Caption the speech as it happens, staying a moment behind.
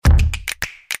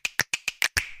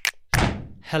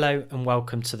Hello and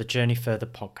welcome to the Journey Further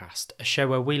podcast, a show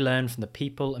where we learn from the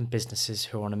people and businesses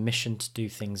who are on a mission to do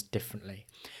things differently.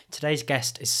 Today's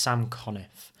guest is Sam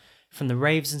Conniff. From the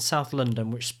raves in South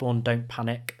London which spawned Don't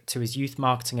Panic to his youth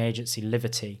marketing agency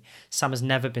Liberty, Sam has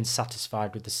never been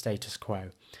satisfied with the status quo.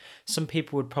 Some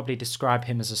people would probably describe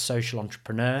him as a social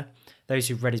entrepreneur. Those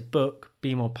who've read his book,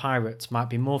 Be More Pirates, might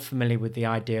be more familiar with the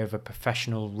idea of a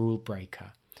professional rule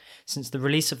breaker. Since the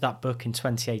release of that book in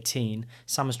 2018,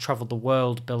 Sam has travelled the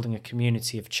world building a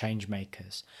community of change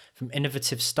makers. From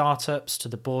innovative startups to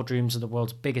the boardrooms of the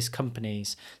world's biggest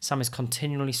companies, Sam is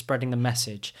continually spreading the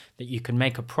message that you can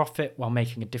make a profit while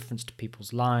making a difference to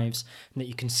people's lives, and that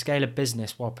you can scale a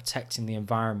business while protecting the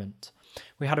environment.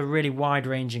 We had a really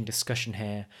wide-ranging discussion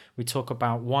here. We talk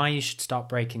about why you should start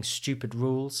breaking stupid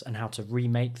rules and how to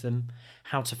remake them,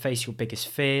 how to face your biggest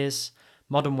fears,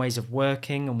 modern ways of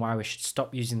working and why we should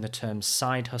stop using the term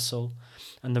side hustle,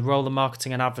 and the role the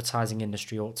marketing and advertising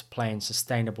industry ought to play in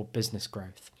sustainable business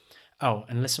growth. Oh,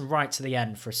 and listen right to the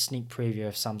end for a sneak preview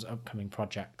of Sam's upcoming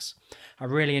projects. I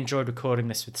really enjoyed recording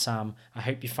this with Sam. I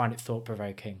hope you find it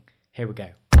thought-provoking. Here we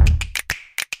go.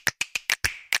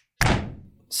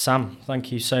 Sam,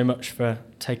 thank you so much for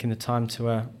taking the time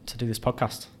to do this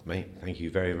podcast. Mate, thank you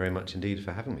very, very much indeed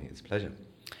for having me. It's a pleasure.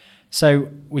 So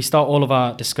we start all of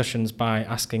our discussions by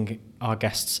asking our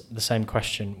guests the same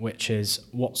question, which is,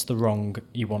 what's the wrong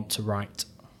you want to right?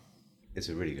 It's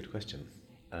a really good question.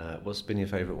 What's been your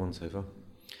favourite one so far?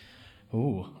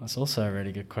 Ooh, that's also a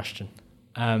really good question.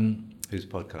 Whose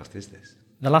podcast is this?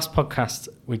 The last podcast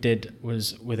we did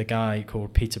was with a guy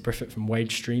called Peter Briffett from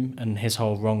WageStream, and his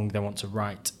whole wrong they want to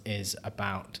right is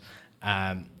about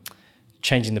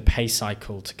changing the pay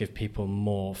cycle to give people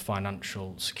more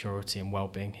financial security and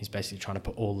well-being. He's basically trying to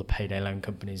put all the payday loan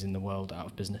companies in the world out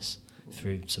of business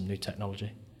through some new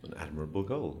technology. An admirable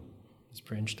goal. It's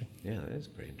pretty interesting. Yeah, it is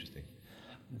pretty interesting.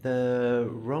 The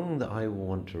wrong that I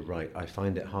want to right, I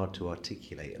find it hard to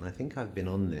articulate, and I think I've been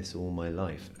on this all my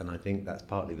life, and I think that's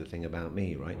partly the thing about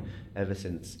me, right? Ever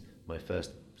since my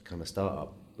first kind of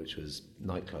startup, which was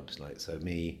nightclubs, so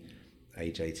me,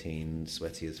 age 18,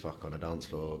 sweaty as fuck on a dance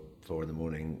floor, 4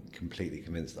 a.m, completely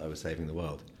convinced that I was saving the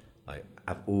world.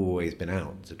 I've always been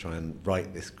out to try and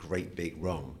right this great big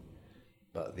wrong.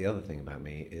 But the other thing about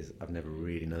me is I've never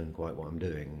really known quite what I'm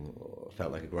doing, or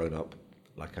felt like a grown-up,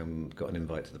 like I'm got an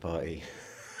invite to the party.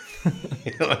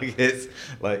 It's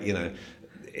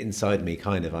inside me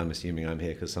kind of, I'm assuming I'm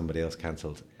here because somebody else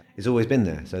cancelled. It's always been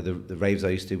there. So the raves I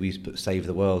used to, we used to put "Save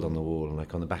the World" on the wall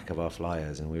and on the back of our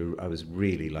flyers, and I was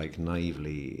really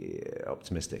naively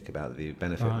optimistic about the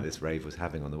benefit that this rave was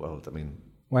having on the world. I mean,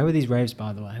 where were these raves,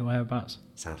 by the way? Whereabouts?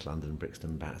 South London,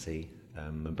 Brixton, Battersea,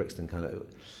 and Brixton kind of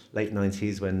late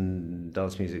 90s when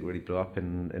dance music really blew up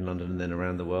in London and then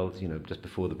around the world. Just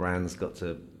before the brands got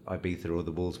to Ibiza, or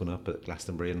the walls went up at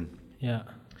Glastonbury, and yeah.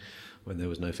 When there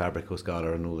was no Fabric or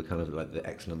Scala and all the kind of the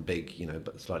excellent big,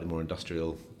 but slightly more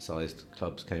industrial sized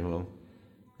clubs came along,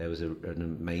 there was an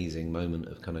amazing moment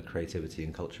of kind of creativity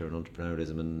and culture and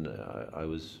entrepreneurialism, and I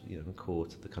was, core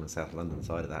to the kind of South London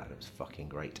side of that. It was fucking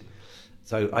great.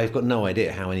 So I've got no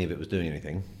idea how any of it was doing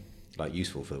anything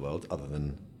useful for the world, other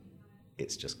than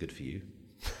it's just good for you.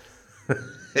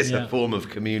 It's a form of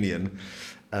communion.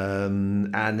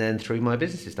 And then through my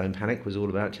businesses, Don't Panic was all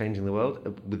about changing the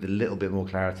world with a little bit more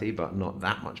clarity, but not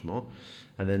that much more.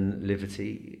 And then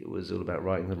Liberty was all about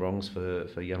righting the wrongs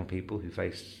for young people who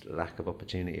faced lack of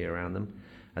opportunity around them.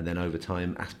 And then over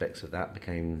time, aspects of that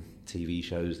became TV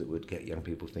shows that would get young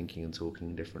people thinking and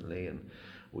talking differently. And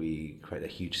we created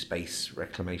a huge space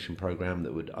reclamation program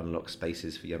that would unlock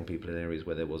spaces for young people in areas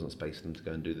where there wasn't space for them to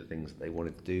go and do the things that they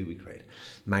wanted to do. We created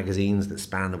magazines that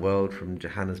span the world, from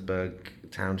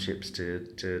Johannesburg townships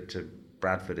to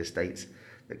Bradford estates,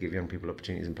 that give young people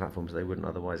opportunities and platforms they wouldn't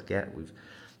otherwise get.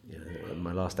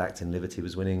 My last act in Liberty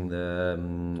was winning the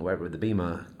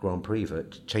BEMA Grand Prix for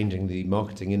changing the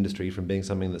marketing industry from being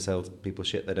something that sells people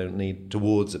shit they don't need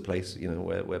towards a place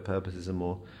where purpose is a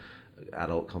more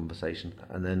adult conversation.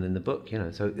 And then in the book,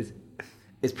 so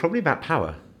it's probably about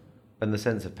power and the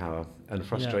sense of power and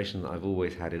frustration that I've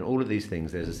always had in all of these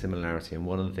things. There's a similarity, and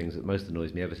one of the things that most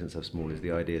annoys me ever since I was small is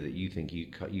the idea that you think you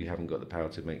haven't got the power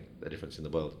to make a difference in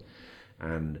the world,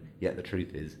 and yet the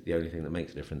truth is the only thing that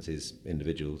makes a difference is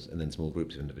individuals, and then small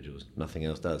groups of individuals. Nothing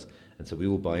else does. And so we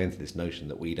all buy into this notion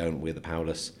that we're the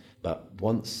powerless. But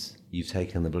once you've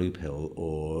taken the blue pill,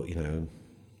 or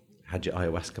had your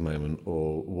ayahuasca moment,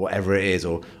 or whatever it is,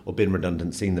 or been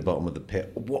redundant, seen the bottom of the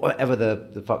pit, whatever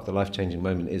the life-changing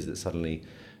moment is that's suddenly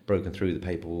broken through the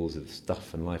paper walls of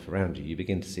stuff and life around you, you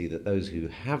begin to see that those who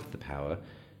have the power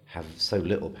have so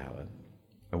little power,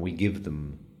 and we give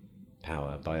them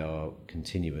power by our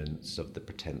continuance of the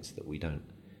pretense that we don't.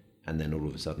 And then all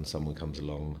of a sudden someone comes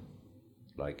along,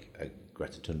 like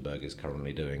Greta Thunberg is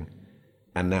currently doing,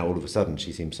 and now all of a sudden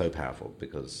she seems so powerful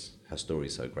because her story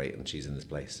is so great and she's in this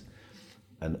place.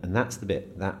 And that's the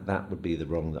bit, that would be the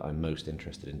wrong that I'm most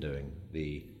interested in doing.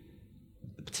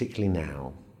 Particularly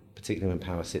now, particularly when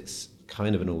power sits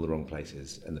kind of in all the wrong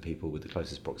places and the people with the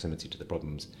closest proximity to the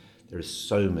problems, there are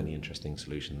so many interesting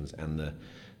solutions, and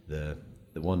the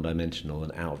one-dimensional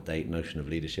and out-of-date notion of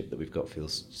leadership that we've got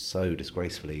feels so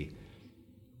disgracefully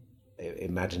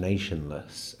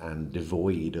imaginationless and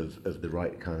devoid of the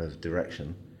right kind of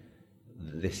direction.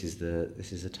 This is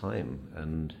the time,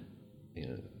 and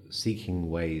seeking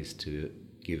ways to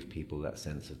give people that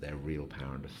sense of their real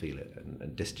power and to feel it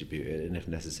and distribute it, and if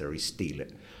necessary steal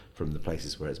it from the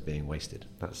places where it's being wasted.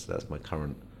 That's my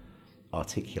current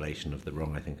articulation of the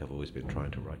wrong I think I've always been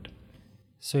trying to right.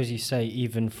 So as you say,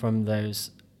 even from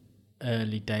those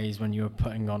early days when you were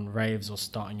putting on raves or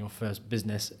starting your first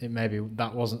business,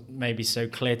 that wasn't maybe so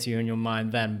clear to you in your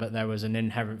mind then, but there was an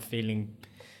inherent feeling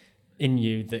in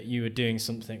you that you were doing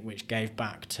something which gave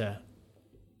back to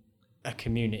a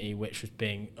community which was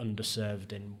being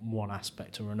underserved in one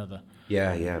aspect or another.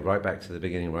 Yeah, right back to the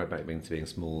beginning, right back to being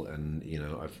small, and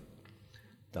I've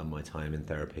done my time in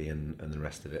therapy and the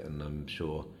rest of it, and I'm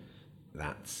sure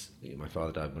that's, my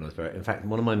father died when I was in fact,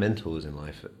 one of my mentors in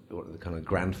life, one of the kind of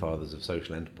grandfathers of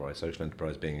social enterprise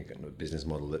being a kind of business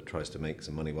model that tries to make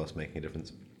some money whilst making a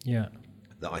difference,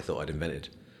 that I thought I'd invented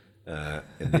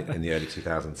in the early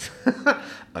 2000s,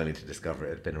 only to discover it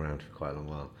had been around for quite a long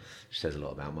while, which says a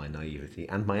lot about my naivety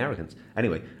and my arrogance.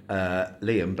 Anyway,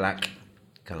 Liam Black,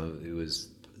 who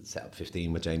was set up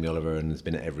 15 with Jamie Oliver and has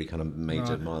been at every kind of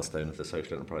major milestone of the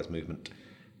social enterprise movement,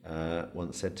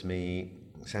 once said to me,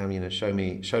 Sam, show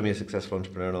me a successful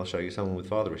entrepreneur and I'll show you someone with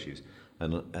father issues.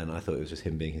 And I thought it was just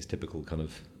him being his typical kind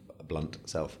of blunt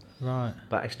self. Right.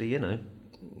 But actually,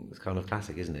 it's kind of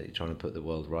classic, isn't it? You're trying to put the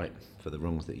world right for the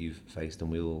wrongs that you've faced, and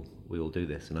we all do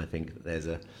this. And I think there's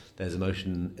a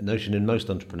notion in most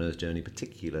entrepreneurs' journey,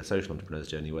 particular social entrepreneurs'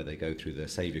 journey, where they go through the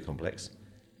saviour complex,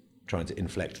 trying to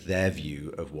inflect their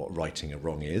view of what righting a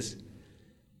wrong is.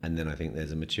 And then I think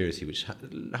there's a maturity which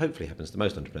hopefully happens to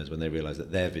most entrepreneurs when they realise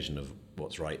that their vision of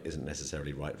what's right isn't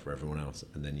necessarily right for everyone else,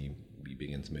 and then you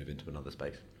begin to move into another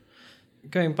space.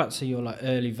 Going back to your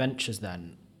early ventures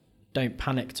then, Don't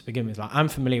Panic to begin with, I'm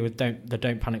familiar with the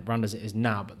Don't Panic brand as it is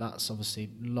now, but that's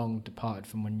obviously long departed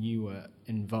from when you were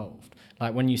involved.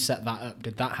 When you set that up,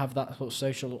 did that have that sort of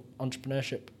social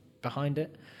entrepreneurship behind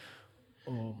it?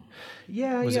 Or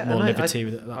was it more liberty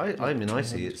with it? I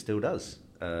see it still does.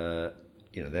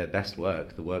 Their best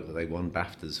work, the work that they won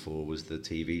BAFTAs for, was the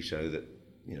TV show that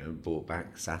brought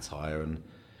back satire, and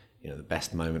the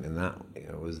best moment in that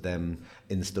was them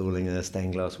installing a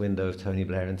stained glass window of Tony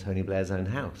Blair in Tony Blair's own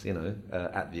house,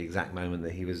 at the exact moment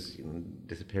that he was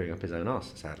disappearing up his own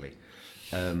arse, sadly.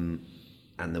 And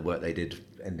the work they did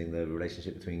ending the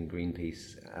relationship between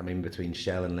between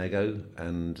Shell and Lego,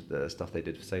 and the stuff they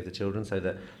did for Save the Children. So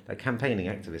that campaigning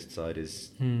activist side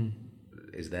is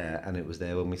there, and it was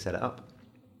there when we set it up.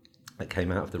 It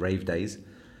came out of the rave days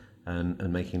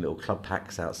and making little club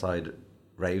packs outside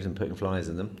raves and putting flyers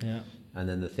in them. Yeah. And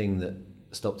then the thing that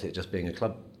stopped it just being a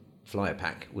club flyer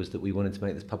pack was that we wanted to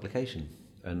make this publication.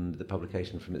 And the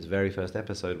publication from its very first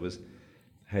episode was,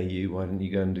 hey you, why don't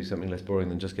you go and do something less boring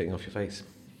than just getting off your face?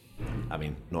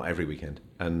 Not every weekend.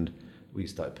 And we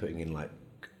started putting in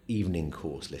evening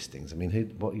course listings.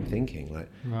 What are you thinking?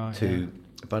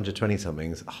 A bunch of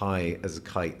 20-somethings high as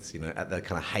kites, at the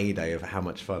kind of heyday of how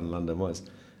much fun London was.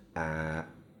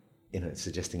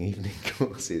 Suggesting evening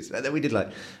courses. And then we did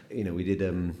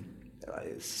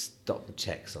stop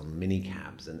checks on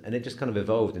minicabs, and it just kind of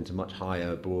evolved into much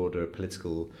higher, broader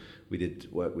political. We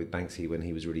did work with Banksy when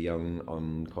he was really young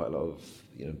on quite a lot of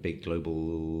big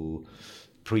global,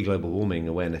 pre-global warming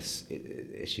awareness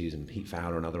issues, and Pete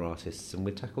Fowler and other artists, and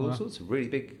we'd tackle all sorts of really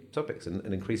big topics,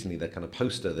 and increasingly the kind of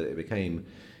poster that it became,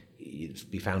 you'd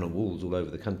be found on walls all over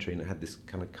the country, and it had this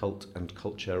kind of cult and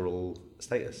cultural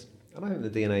status. And I think the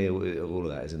DNA of all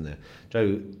of that is in there.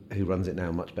 Joe, who runs it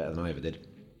now much better than I ever did,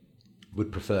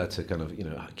 would prefer to kind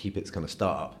of, keep its kind of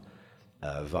start-up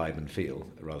vibe and feel,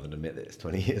 rather than admit that it's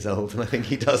 20 years old. And I think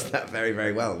he does that very,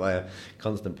 very well by a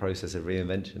constant process of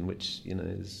reinvention, which,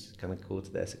 is kind of core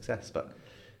to their success. But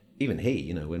even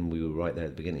he, when we were right there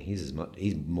at the beginning, he's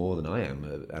more than I am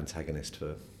an antagonist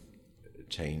for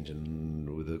change and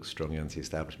with a strong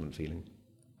anti-establishment feeling.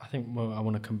 I think I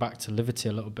want to come back to Livity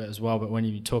a little bit as well, but when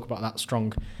you talk about that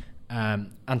strong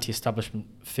anti-establishment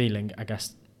feeling, I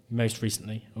guess most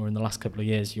recently, or in the last couple of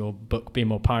years, your book Be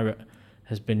More Pirate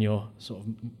has been your sort of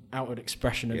outward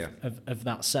expression Yeah. of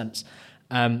that sense.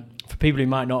 For people who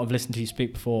might not have listened to you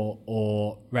speak before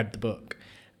or read the book,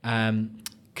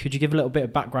 could you give a little bit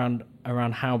of background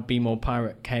around how Be More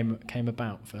Pirate came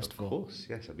about, first of all? Of course,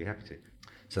 yes, I'd be happy to.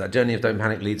 So that journey of Don't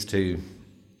Panic leads to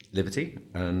Livity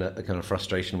and a kind of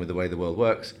frustration with the way the world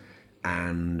works,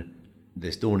 and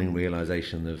this dawning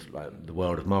realization of like the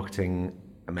world of marketing,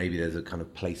 and maybe there's a kind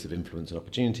of place of influence and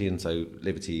opportunity. And so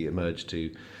Livity emerged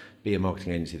to be a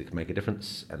marketing agency that can make a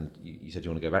difference. And you said you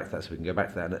want to go back to that, so we can go back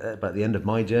to that. And but at the end of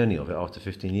my journey of it, after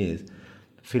 15 years,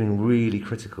 feeling really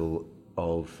critical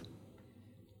of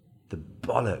the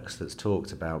bollocks that's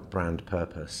talked about brand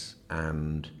purpose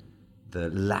and the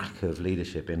lack of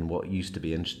leadership in what used to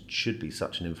be and should be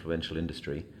such an influential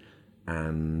industry,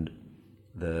 and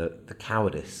the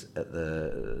cowardice at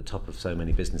the top of so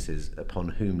many businesses upon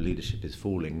whom leadership is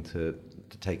falling to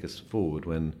take us forward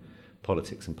when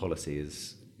politics and policy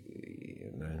is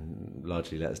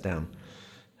largely let us down,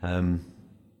 and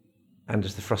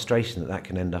just the frustration that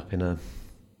can end up in a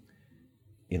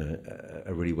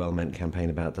really well-meant campaign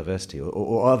about diversity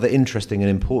or other interesting and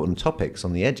important topics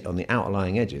on the edge, on the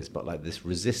outlying edges, but like this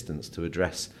resistance to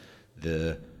address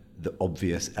the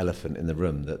obvious elephant in the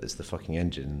room, that it's the fucking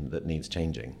engine that needs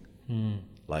changing.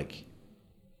 Like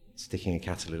sticking a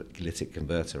catalytic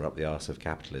converter up the arse of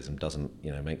capitalism doesn't,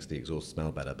 makes the exhaust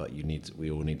smell better, but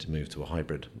we all need to move to a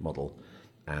hybrid model,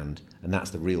 and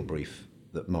that's the real brief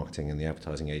that marketing and the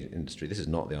advertising industry, this is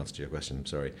not the answer to your question, I'm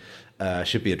sorry,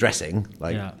 should be addressing.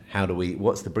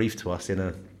 What's the brief to us in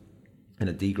a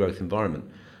degrowth environment?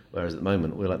 Whereas at the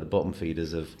moment, we're like the bottom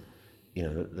feeders of,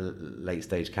 the late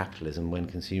stage capitalism, when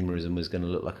consumerism was going to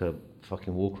look like a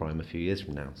fucking war crime a few years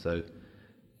from now. So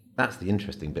that's the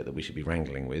interesting bit that we should be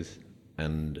wrangling with.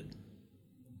 And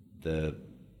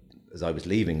as I was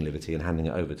leaving Livity and handing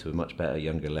it over to a much better,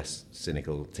 younger, less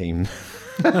cynical team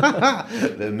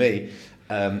than me,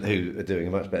 who are doing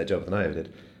a much better job than I ever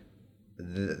did,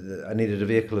 I needed a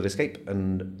vehicle of escape,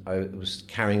 and I was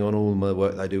carrying on all my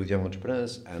work that I do with young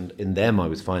entrepreneurs, and in them I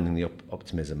was finding the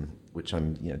optimism, which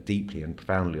I'm deeply and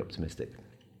profoundly optimistic.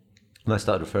 And I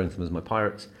started referring to them as my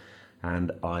pirates,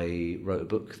 and I wrote a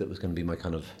book that was going to be my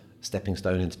kind of stepping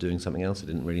stone into doing something else. I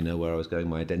didn't really know where I was going.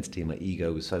 My identity and my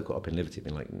ego was so caught up in Livity. It's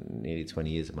been like nearly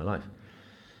 20 years of my life.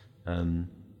 And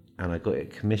I got it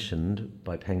commissioned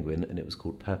by Penguin, and it was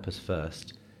called Purpose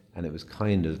First. And it was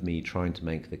kind of me trying to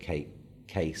make the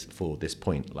case for this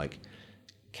point. Like,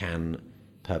 can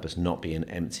purpose not be an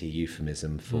empty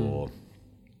euphemism for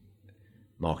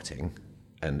marketing?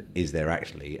 And is there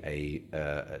actually a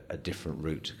different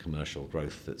route to commercial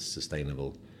growth that's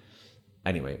sustainable?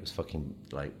 Anyway, it was fucking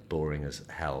boring as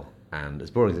hell, and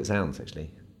as boring as it sounds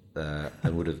actually,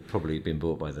 and would have probably been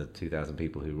bought by the 2,000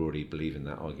 people who already believe in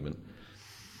that argument.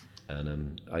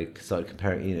 And I started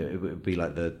comparing. It would be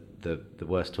like the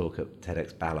worst talk at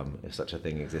TEDx Balham, if such a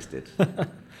thing existed.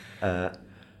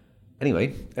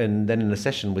 Anyway, and then in a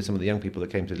session with some of the young people that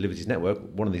came to the Livity's network,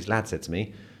 one of these lads said to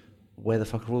me, "Where the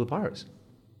fuck are all the pirates?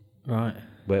 Right.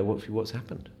 What's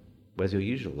happened? Where's your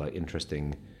usual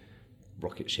interesting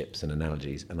rocket ships and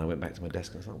analogies?" And I went back to my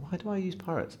desk and I was like, why do I use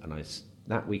pirates? And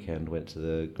that weekend went to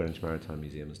the Greenwich Maritime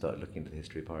Museum and started looking into the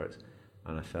history of pirates,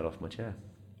 and I fell off my chair.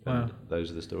 Wow. And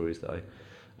those are the stories that I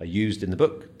used in the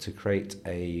book to create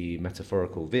a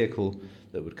metaphorical vehicle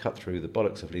that would cut through the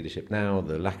bollocks of leadership now,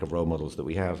 the lack of role models that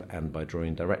we have, and by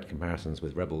drawing direct comparisons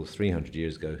with rebels 300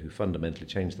 years ago who fundamentally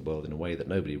changed the world in a way that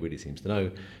nobody really seems to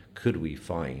know, could we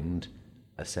find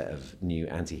a set of new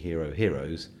anti-hero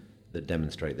heroes that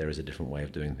demonstrate there is a different way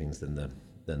of doing things than the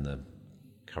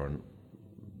current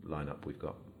lineup we've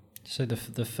got. So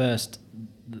the first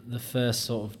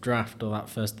sort of draft, or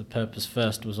the Purpose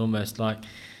First, was almost like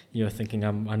you were thinking,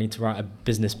 I need to write a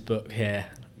business book here.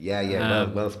 Yeah,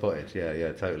 well spotted.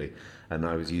 Yeah, totally. And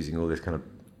I was using all this kind of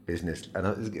business,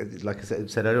 and like I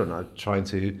said earlier on, I was trying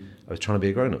to be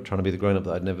a grown-up, trying to be the grown-up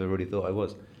that I'd never really thought I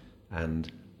was,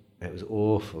 and it was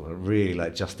awful. I really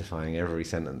justifying every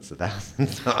sentence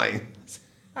 1,000 times.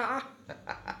 Yeah.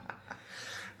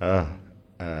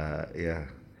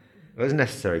 It was a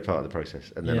necessary part of the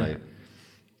process, and then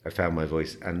I found my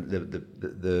voice. And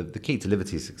the key to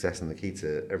Livity's success, and the key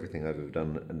to everything I've ever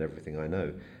done and everything I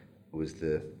know, was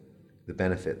the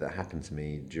benefit that happened to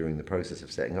me during the process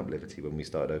of setting up Livity, when we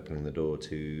started opening the door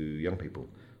to young people.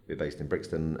 We're based in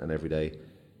Brixton, and every day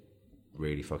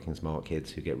really fucking smart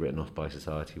kids who get written off by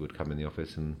society would come in the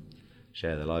office and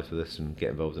share their lives with us and get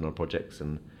involved in our projects,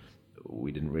 and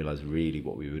we didn't realise really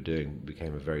what we were doing. It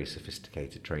became a very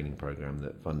sophisticated training program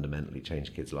that fundamentally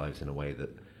changed kids' lives in a way that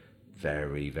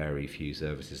very, very few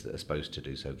services that are supposed to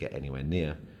do so get anywhere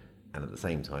near. And at the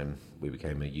same time, we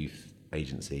became a youth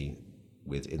agency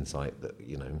with insight that,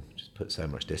 you know, just put so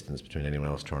much distance between anyone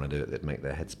else trying to do it, that'd make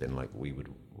their head spin. Like we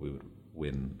would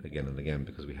win again and again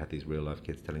because we had these real life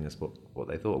kids telling us what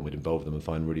they thought, and we'd involve them and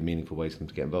find really meaningful ways for them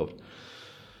to get involved.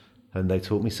 And they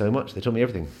taught me so much. They taught me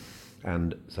everything.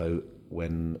 And so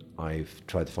when I've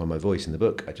tried to find my voice in the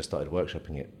book, I just started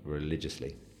workshopping it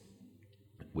religiously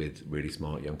with really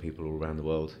smart young people all around the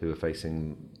world who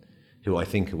I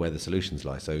think are where the solutions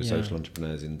lie. So social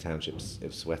entrepreneurs in townships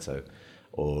of Soweto,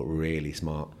 or really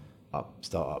smart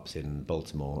startups in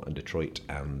Baltimore and Detroit,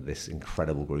 and this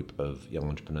incredible group of young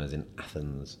entrepreneurs in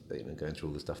Athens, you know, going through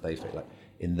all the stuff they feel like.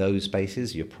 In those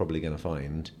spaces, you're probably going to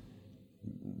find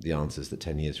the answers that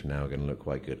 10 years from now are going to look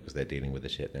quite good because they're dealing with the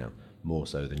shit now, more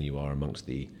so than you are amongst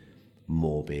the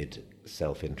morbid,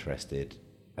 self-interested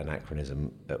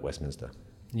anachronism at Westminster.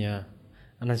 Yeah.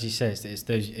 And as you say, it's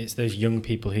those young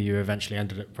people who you eventually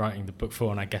ended up writing the book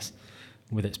for, and I guess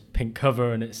with its pink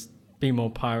cover and its Be More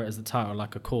Pirate as the title,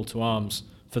 like a call to arms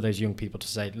for those young people to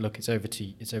say, look, it's over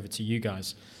to you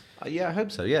guys. Yeah, I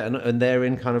hope so. Yeah, and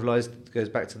therein kind of goes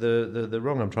back to the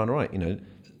wrong I'm trying to right. You know,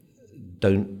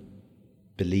 don't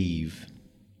believe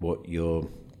what you're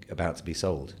about to be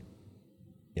sold.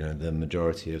 You know, the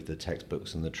majority of the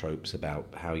textbooks and the tropes about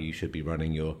how you should be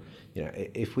running your, you know,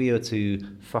 if we are to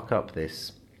fuck up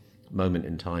this moment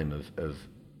in time of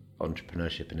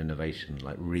entrepreneurship and innovation,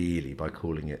 like really by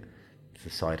calling it the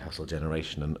side hustle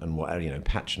generation and what, you know,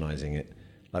 patronizing it,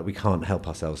 like we can't help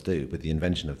ourselves do with the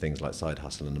invention of things like side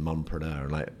hustle and the mumpreneur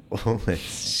and like all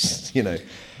this, you know,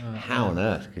 how on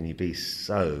earth can you be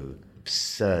so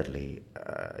absurdly,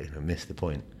 miss the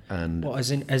point? And well,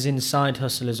 as in side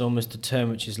hustle is almost a term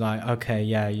which is like, okay,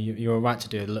 yeah, you're all right to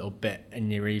do a little bit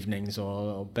in your evenings or a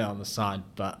little bit on the side,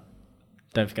 but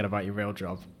don't forget about your real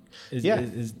job. In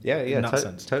that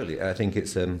sense. Totally. I think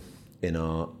it's in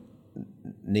our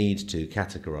need to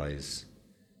categorize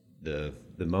the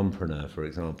mumpreneur, for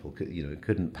example, you know,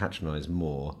 couldn't patronize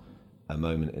more a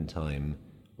moment in time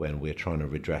when we're trying to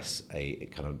redress a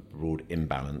kind of broad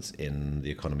imbalance in the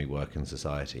economy, work and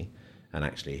society. And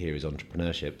actually here is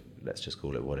entrepreneurship, let's just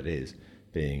call it what it is,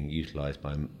 being utilised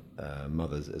by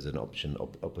mothers as an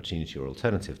opportunity or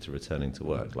alternative to returning to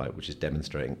work, like, which is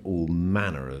demonstrating all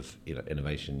manner of, you know,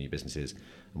 innovation, new businesses.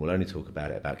 And we'll only talk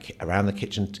about it around the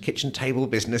kitchen table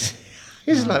business.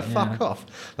 It's fuck off.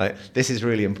 Like, this is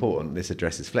really important. This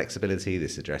addresses flexibility.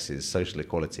 This addresses social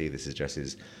equality. This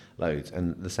addresses loads.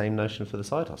 And the same notion for the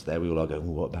side hustle. There we all are going,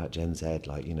 well, what about Gen Z?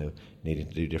 Like, you know, needing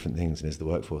to do different things, and is the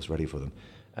workforce ready for them?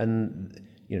 And,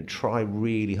 you know, try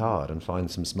really hard and find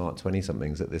some smart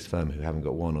 20-somethings at this firm who haven't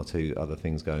got one or two other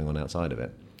things going on outside of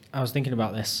it. I was thinking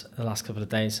about this the last couple of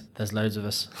days. There's loads of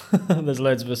us. There's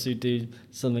loads of us who do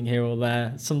something here or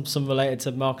there. Some related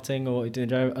to marketing or what you're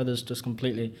doing. Others just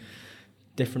completely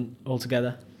different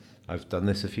altogether. I've done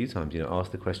this a few times. You know,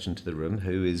 ask the question to the room: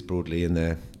 who is broadly in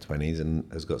their 20s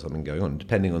and has got something going on?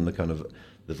 Depending on the kind of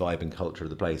the vibe and culture of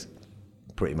the place,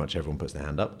 pretty much everyone puts their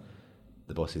hand up.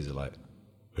 The bosses are like,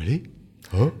 "Really?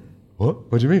 Huh? What?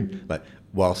 What do you mean?" Like,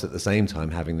 whilst at the same time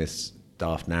having this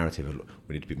daft narrative of,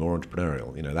 we need to be more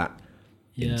entrepreneurial, you know, that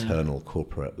internal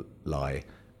corporate lie.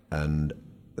 And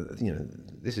you know,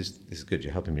 this is good.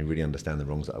 You're helping me really understand the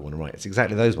wrongs that I want to right. It's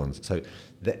exactly those ones. So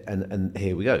and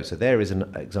here we go. So there is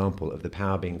an example of the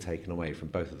power being taken away from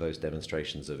both of those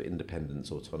demonstrations of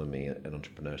independence, autonomy and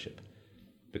entrepreneurship,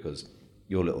 because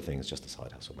your little thing is just a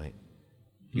side hustle, mate.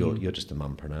 You're just a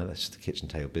mumpreneur. That's just a kitchen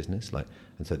table business. Like,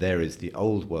 and so there is the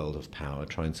old world of power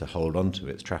trying to hold on to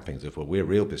its trappings of, well, we're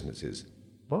real businesses.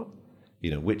 What?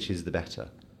 You know, which is the better?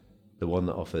 The one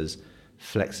that offers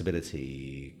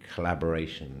flexibility,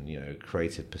 collaboration, you know,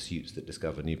 creative pursuits that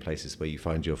discover new places where you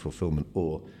find your fulfillment,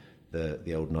 or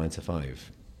the old 9 to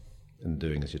 5 and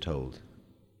doing as you're told,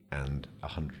 and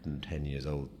 110 years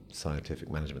old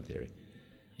scientific management theory.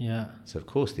 Yeah. So of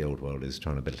course the old world is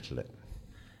trying to belittle it.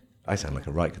 I sound like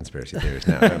a right conspiracy theorist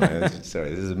now, don't I?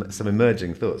 Sorry, this is some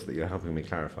emerging thoughts that you're helping me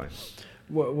clarify.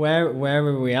 Where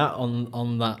are we at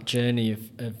on that journey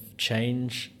of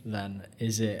change then?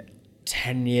 Is it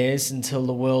 10 years until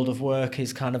the world of work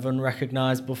is kind of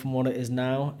unrecognisable from what it is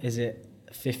now? Is it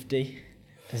 50?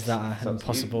 Is that an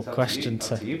impossible question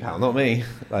to... Up to you, pal, not me.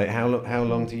 Like, how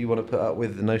long do you want to put up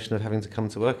with the notion of having to come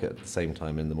to work at the same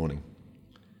time in the morning?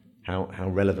 How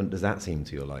relevant does that seem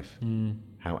to your life?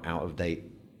 How out of date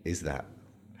is that?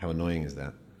 How annoying is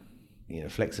that? You know,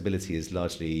 flexibility is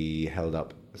largely held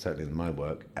up, certainly in my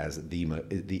work, as the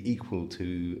equal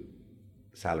to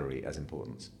salary as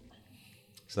importance.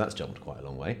 So that's jumped quite a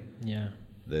long way. Yeah.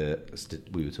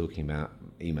 We were talking about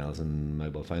emails and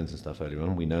mobile phones and stuff earlier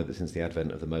on. We know that since the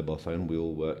advent of the mobile phone, we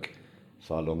all work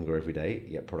far longer every day,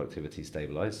 yet productivity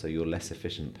stabilised. So you're less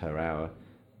efficient per hour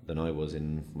than I was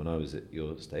when I was at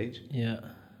your stage. Yeah.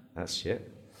 That's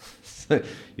shit. So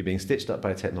you're being stitched up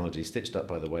by technology, stitched up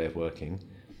by the way of working.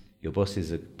 Your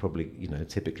bosses are probably,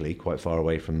 typically quite far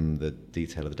away from the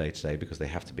detail of the day-to-day because they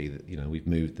have to be, we've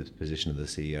moved the position of the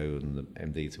CEO and the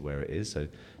MD to where it is. So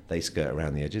they skirt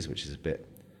around the edges, which is a bit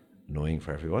annoying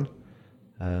for everyone.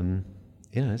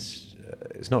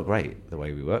 It's not great the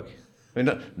way we work. I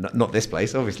mean, not this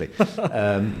place, obviously.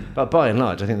 But by and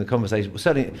large, I think the conversation,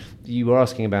 certainly you were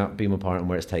asking about Be More Pirate and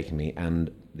where it's taken me,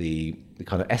 and the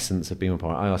kind of essence of Be More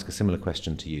Pirate. I ask a similar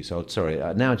question to you. So sorry,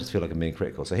 now I just feel like I'm being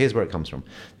critical. So here's where it comes from.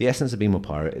 The essence of Be More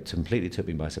Pirate, it completely took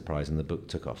me by surprise, and the book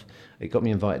took off. It got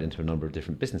me invited into a number of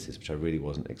different businesses, which I really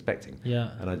wasn't expecting.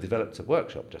 Yeah. And I developed a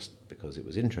workshop just because it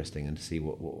was interesting and to see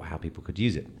how people could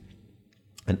use it.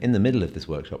 And in the middle of this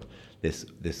workshop,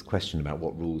 this question about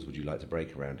what rules would you like to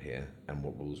break around here and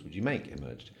what rules would you make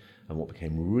emerged. And what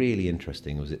became really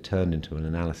interesting was it turned into an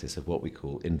analysis of what we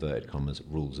call, inverted commas,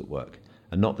 rules at work.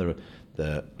 And not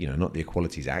not the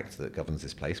Equalities Act that governs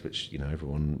this place, which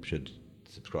everyone should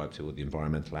subscribe to, or the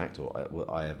Environmental Act, or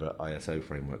whatever ISO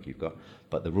framework you've got,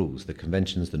 but the rules, the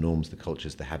conventions, the norms, the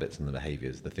cultures, the habits and the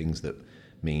behaviours, the things that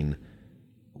mean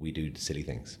we do silly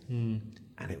things. And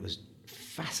it was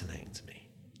fascinating to me.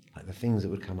 Like the things that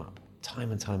would come up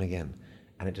time and time again,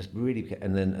 and it just really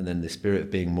and then the spirit of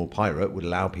being more pirate would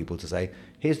allow people to say,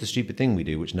 here's the stupid thing we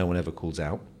do which no one ever calls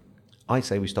out. I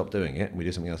say we stop doing it and we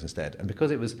do something else instead. And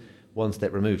because it was one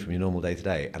step removed from your normal day to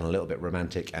day and a little bit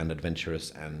romantic and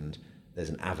adventurous, and there's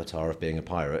an avatar of being a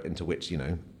pirate into which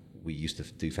we used to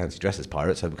do fancy dress as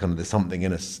pirates, so kind of there's something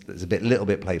in us that's a little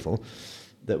bit playful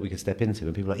that we could step into,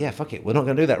 and people are like, yeah, fuck it, we're not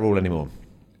going to do that rule anymore.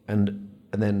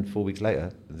 And then 4 weeks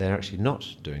later, they're actually not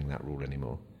doing that rule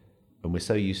anymore. And we're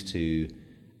so used to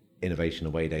innovation,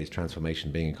 away days,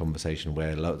 transformation being a conversation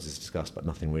where loads is discussed but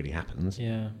nothing really happens,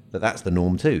 that's the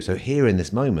norm too. So here in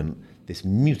this moment, this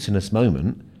mutinous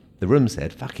moment, the room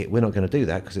said, fuck it, we're not going to do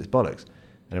that because it's bollocks.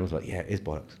 And everyone's like, yeah, it is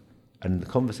bollocks. And the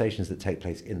conversations that take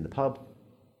place in the pub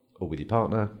or with your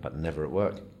partner, but never at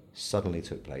work, suddenly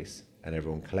took place, and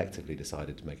everyone collectively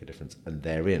decided to make a difference. And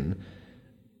therein,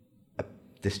 a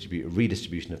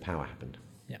redistribution of power happened.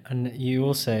 Yeah, and you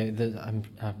also,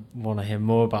 I want to hear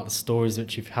more about the stories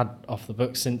that you've had off the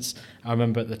book, since I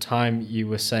remember at the time you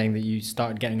were saying that you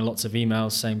started getting lots of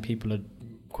emails saying people had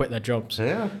quit their jobs.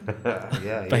 Yeah,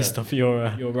 based off your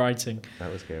writing.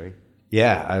 That was scary.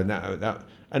 Yeah,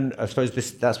 and I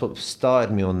suppose that's what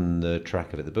started me on the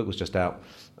track of it. The book was just out,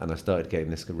 and I started getting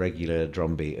this regular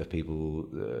drumbeat of people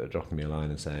dropping me a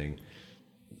line and saying,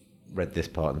 read this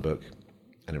part in the book,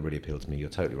 and it really appealed to me. You're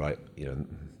totally right.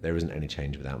 There isn't any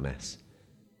change without mess.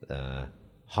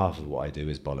 Half of what I do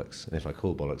is bollocks, and if I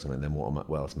call bollocks on it, then what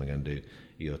else am I going to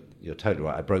do? You're totally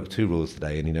right. I broke 2 rules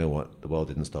today, and you know what? The world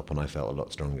didn't stop, and I felt a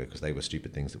lot stronger because they were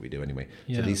stupid things that we do anyway.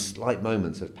 Yeah. So these slight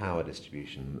moments of power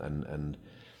distribution,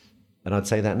 and I'd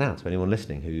say that now to anyone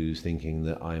listening who's thinking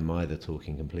that I'm either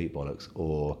talking complete bollocks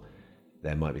or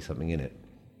there might be something in it.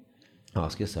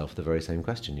 Ask yourself the very same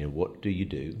question. What do you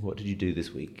do? What did you do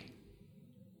this week?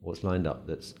 What's lined up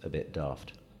that's a bit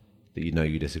daft that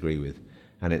you disagree with?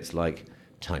 And it's like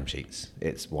timesheets.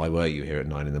 It's why were you here at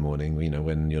 9 a.m,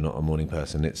 when you're not a morning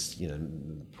person. It's,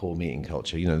 poor meeting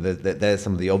culture. There's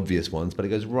some of the obvious ones, but it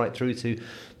goes right through to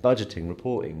budgeting,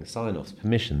 reporting, sign-offs,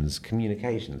 permissions,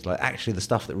 communications, like actually the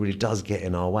stuff that really does get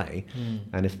in our way.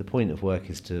 And if the point of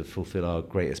work is to fulfill our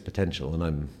greatest potential, and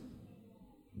I'm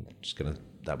just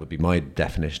that would be my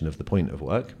definition of the point of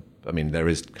work. I mean, there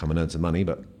is come and earn some money,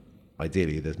 but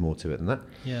ideally there's more to it than that.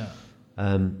 Yeah.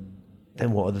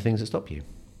 Then what are the things that stop you?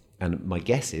 And my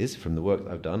guess is, from the work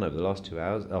that I've done over the last 2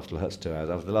 hours, after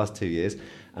the last 2 years,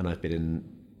 and I've been in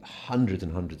hundreds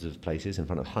and hundreds of places in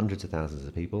front of hundreds of thousands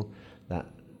of people, that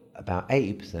about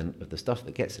 80% of the stuff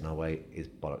that gets in our way is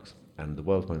bollocks. And the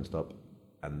world won't stop,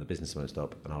 and the business won't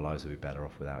stop, and our lives will be better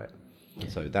off without it.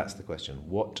 And so that's the question.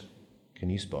 What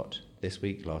can you spot this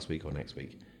week, last week, or next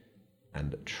week,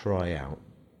 and try out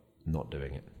not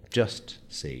doing it? Just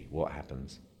see what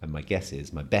happens. And my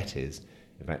bet is,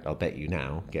 in fact, I'll bet you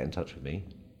now, get in touch with me,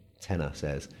 tenor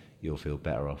says you'll feel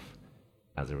better off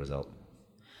as a result.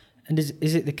 And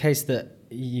is it the case that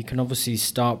you can obviously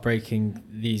start breaking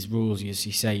these rules, as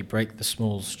you say, you break the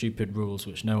small, stupid rules,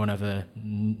 which no one ever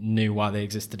knew why they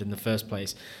existed in the first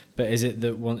place, but is it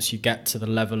that once you get to the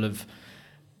level of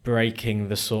breaking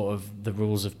the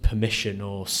rules of permission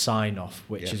or sign-off,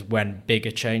 which is when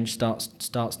bigger change starts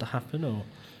to happen, or...?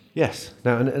 Yes.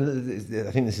 Now, and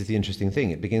I think this is the interesting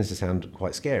thing. It begins to sound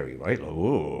quite scary, right? Like,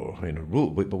 oh, rule.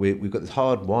 But we've got this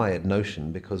hardwired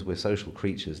notion, because we're social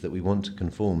creatures, that we want to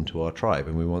conform to our tribe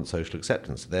and we want social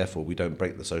acceptance. Therefore, we don't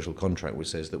break the social contract which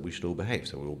says that we should all behave.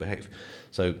 So we'll all behave.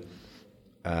 So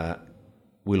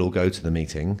we'll all go to the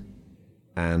meeting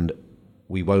and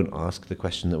we won't ask the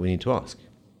question that we need to ask.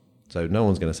 So no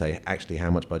one's going to say, actually,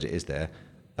 how much budget is there?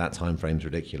 That time frame's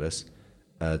ridiculous.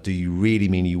 Do you really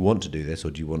mean you want to do this,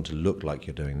 or do you want to look like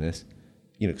you're doing this?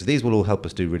 Because these will all help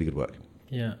us do really good work.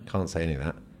 Yeah. Can't say any of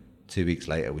that. 2 weeks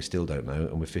later, we still don't know,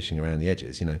 and we're fishing around the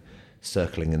edges,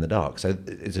 circling in the dark. So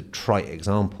it's a trite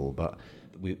example, but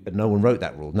no one wrote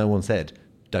that rule. No one said,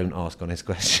 don't ask honest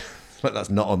questions. Like,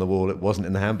 that's not on the wall. It wasn't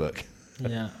in the handbook.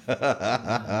 Yeah.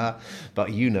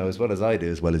 But as well as I do,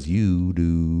 as well as you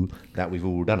do, that we've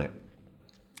all done it.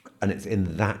 And it's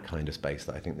in that kind of space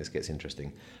that I think this gets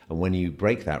interesting. And when you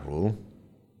break that rule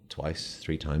twice,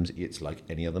 3 times, it's like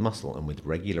any other muscle. And with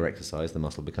regular exercise, the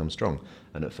muscle becomes strong.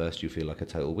 And at first you feel like a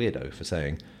total weirdo for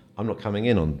saying, I'm not coming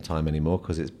in on time anymore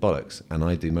because it's bollocks. And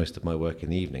I do most of my work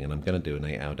in the evening, and I'm going to do an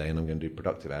 8-hour day, and I'm going to do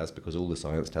productive hours because all the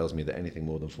science tells me that anything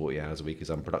more than 40 hours a week is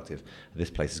unproductive.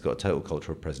 This place has got a total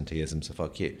culture of presenteeism, so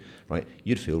fuck you, right?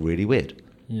 You'd feel really weird.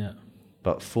 Yeah.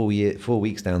 But 4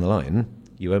 weeks down the line,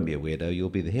 you won't be a weirdo, you'll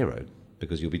be the hero,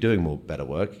 because you'll be doing better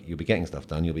work, you'll be getting stuff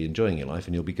done, you'll be enjoying your life,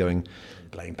 and you'll be going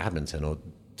playing badminton or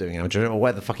doing amateur or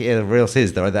whatever the fuck it else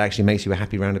is that actually makes you a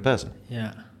happy, rounded person.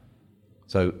 Yeah.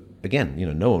 So again,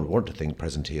 no one would want to think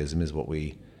presenteeism is what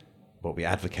we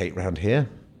advocate around here,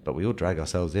 but we all drag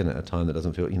ourselves in at a time that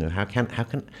doesn't feel. How can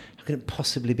it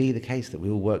possibly be the case that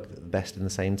we all work the best in the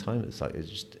same time?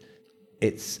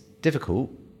 It's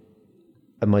difficult.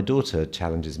 And my daughter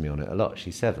challenges me on it a lot.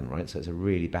 She's 7, right? So it's a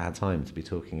really bad time to be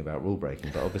talking about rule breaking.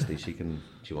 But obviously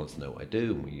she wants to know what I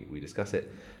do, and we discuss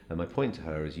it. And my point to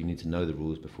her is, you need to know the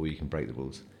rules before you can break the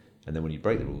rules. And then when you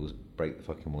break the rules, break the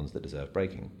fucking ones that deserve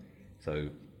breaking. So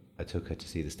I took her to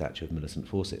see the statue of Millicent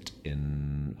Fawcett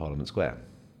in Parliament Square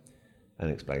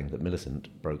and explained that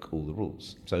Millicent broke all the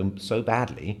rules. So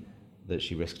badly that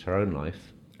she risked her own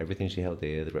life, everything she held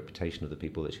dear, the reputation of the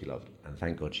people that she loved. And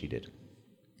thank God she did.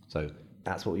 So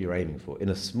that's what you're aiming for. In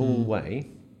a small way,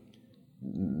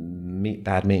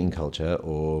 bad meeting culture,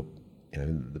 or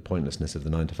the pointlessness of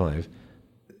the 9 to 5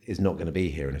 is not going to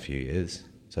be here in a few years.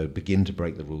 So begin to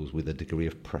break the rules with a degree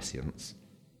of prescience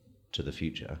to the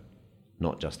future,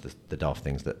 not just the daft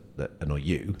things that annoy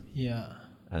you. Yeah.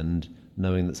 And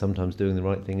knowing that sometimes doing the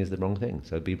right thing is the wrong thing.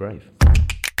 So be brave.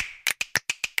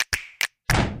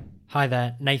 Hi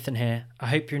there, Nathan here. I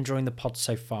hope you're enjoying the pod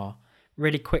so far.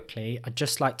 Really quickly, I'd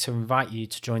just like to invite you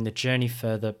to join the Journey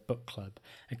Further book club,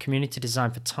 a community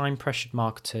designed for time-pressured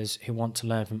marketers who want to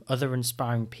learn from other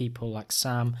inspiring people like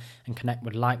Sam and connect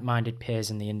with like-minded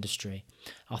peers in the industry.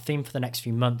 Our theme for the next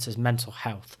few months is mental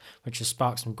health, which has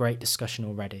sparked some great discussion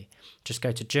already. Just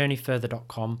go to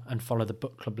journeyfurther.com and follow the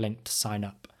book club link to sign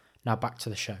up. Now back to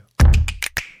the show.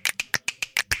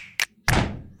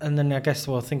 And then I guess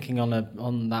we're thinking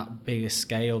on that bigger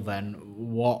scale then,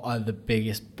 what are the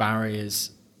biggest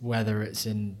barriers, whether it's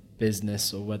in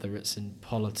business or whether it's in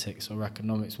politics or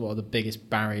economics, what are the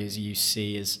biggest barriers you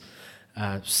see as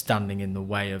standing in the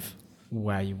way of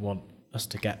where you want us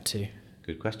to get to?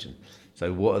 Good question.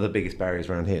 So what are the biggest barriers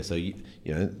around here? So,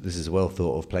 this is a well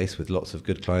thought of place with lots of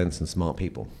good clients and smart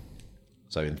people.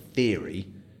 So in theory,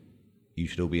 you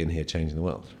should all be in here changing the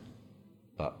world.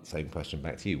 But same question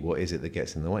back to you. What is it that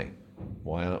gets in the way?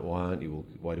 Why aren't you all,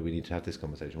 why do we need to have this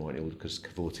conversation? Why aren't you all just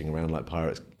cavorting around like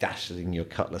pirates, dashing your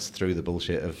cutlass through the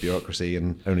bullshit of bureaucracy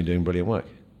and only doing brilliant work?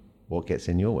 What gets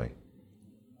in your way?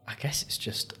 I guess it's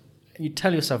just, you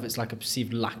tell yourself it's like a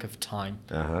perceived lack of time.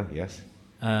 Yes.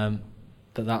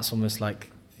 But that's almost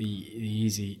like the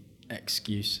easy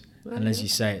excuse. And as you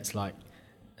say, it's like,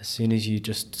 as soon as you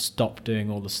just stop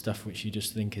doing all the stuff which you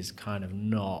just think is kind of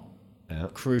not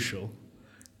crucial,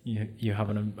 you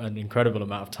have an incredible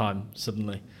amount of time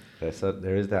suddenly. So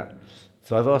there is that.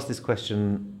 So I've asked this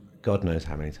question God knows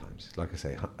how many times. Like I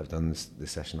say, I've done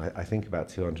this session, I think about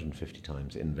 250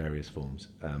 times in various forms,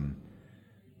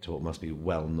 to what must be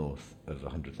well north of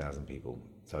 100,000 people.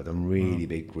 So I've done really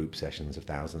big group sessions of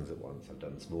thousands at once. I've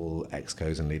done small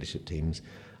excos and leadership teams.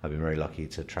 I've been very lucky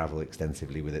to travel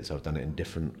extensively with it, so I've done it in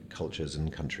different cultures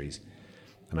and countries.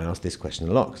 And I ask this question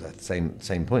a lot, because at the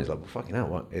same point, it's like, well, fucking hell,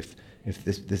 what if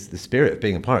the spirit of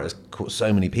being a pirate has caught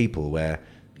so many people where,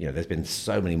 there's been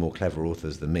so many more clever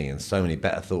authors than me and so many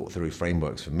better thought through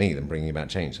frameworks for me than bringing about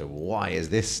change. So why is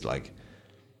this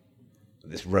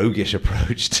this roguish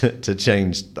approach to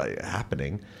change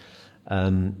happening?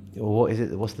 What is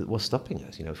it? What's stopping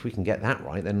us? If we can get that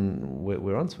right, then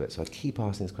we're onto it. So I keep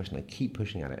asking this question. I keep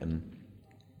pushing at it, and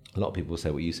a lot of people say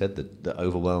what you said: the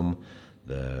overwhelm,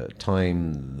 the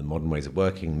time, the modern ways of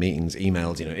working, meetings,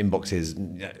 emails,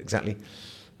 inboxes, yeah, exactly.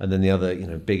 And then the other,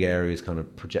 big areas, kind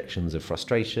of projections of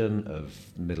frustration, of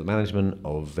middle management,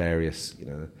 of various,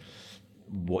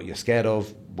 what you're scared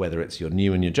of, whether it's you're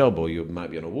new in your job, or you might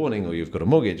be on a warning, or you've got a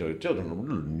mortgage, or children, or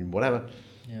whatever.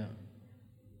 Yeah.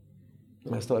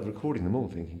 And I started recording them all,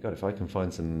 thinking, God, if I can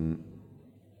find some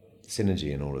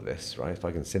synergy in all of this, right? If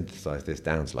I can synthesize this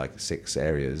down to like 6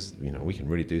 areas, we can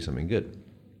really do something good.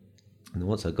 And then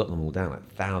once I got them all down,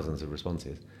 like thousands of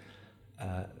responses,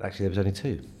 actually there was only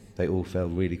 2. They all fell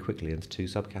really quickly into 2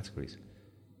 subcategories: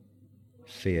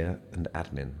 fear and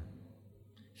admin.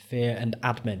 Fear and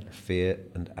admin. Fear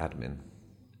and admin.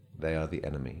 They are the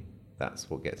enemy. That's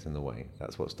what gets in the way.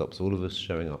 That's what stops all of us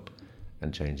showing up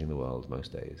and changing the world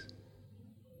most days.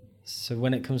 So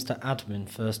when it comes to admin,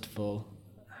 first of all,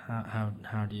 how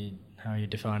are you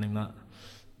defining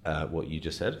that? What you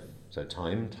just said. So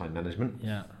time management.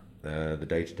 Yeah. The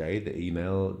day-to-day, the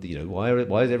email. Why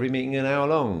is every meeting an hour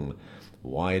long?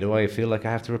 Why do I feel like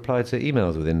I have to reply to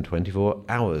emails within 24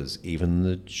 hours, even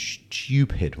the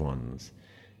stupid ones?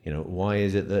 Why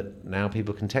is it that now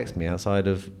people can text me outside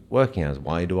of working hours?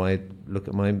 Why do I look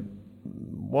at my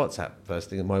WhatsApp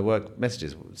first thing at my work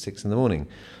messages at 6 a.m?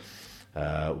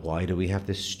 Why do we have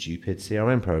this stupid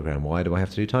CRM program? Why do I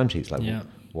have to do timesheets?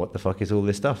 What the fuck is all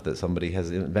this stuff that somebody has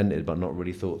invented but not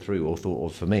really thought through or thought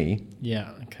of for me?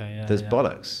 Yeah, okay, yeah. There's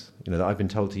bollocks, that I've been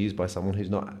told to use by someone who's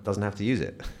doesn't have to use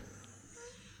it.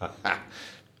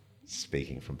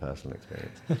 Speaking from personal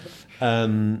experience.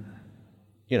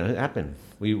 Admin.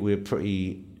 We're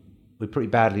pretty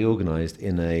badly organised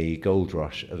in a gold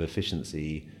rush of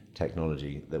efficiency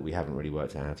technology that we haven't really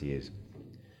worked out how to use.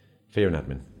 Fear and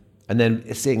admin. And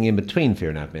then sitting in between fear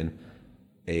and admin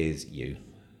is you,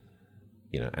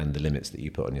 and the limits that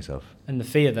you put on yourself. And the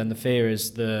fear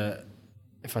is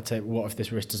what if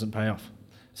this risk doesn't pay off?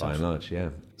 By and large, yeah.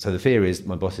 So the fear is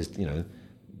my bosses,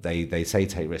 they say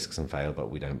take risks and fail, but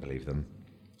we don't believe them.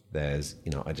 There's,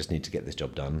 I just need to get this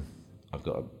job done. I've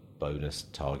got a bonus,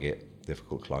 target,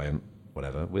 difficult client,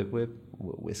 whatever. We're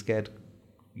scared,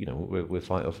 we're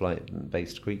fight or flight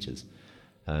based creatures.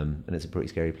 And it's a pretty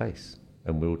scary place.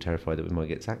 And we're all terrified that we might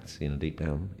get sacked, deep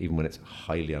down, even when it's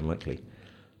highly unlikely.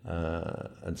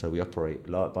 And so we operate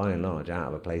by and large out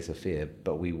of a place of fear,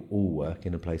 but we all work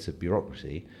in a place of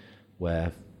bureaucracy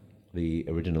where the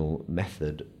original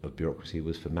method of bureaucracy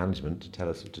was for management to tell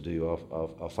us to do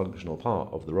our functional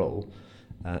part of the role,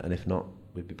 and if not,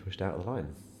 we'd be pushed out of the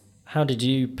line. How did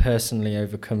you personally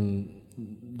overcome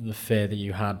the fear that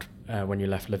you had when you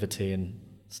left Livity and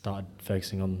started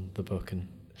focusing on the book?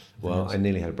 Well, I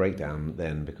nearly had a breakdown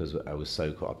then because I was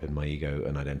so caught up in my ego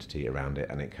and identity around it,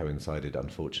 and it coincided,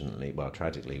 unfortunately,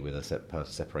 tragically, with a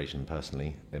separation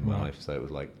personally in my life. So it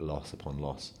was like loss upon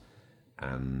loss,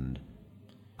 and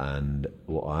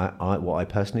what I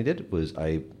personally did was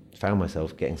I found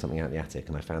myself getting something out of the attic,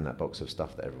 and I found that box of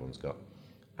stuff that everyone's got,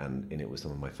 and in it was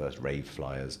some of my first rave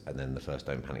flyers, and then the first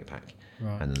Don't Panic pack,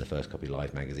 and then the first copy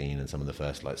Live magazine, and some of the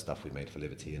first stuff we made for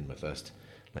Livity, and my first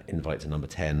invite to Number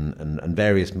 10, and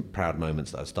various proud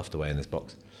moments that I stuffed away in this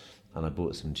box. And I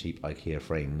bought some cheap IKEA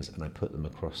frames, and I put them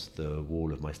across the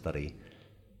wall of my study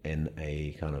in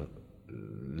a kind of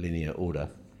linear order,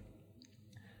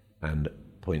 and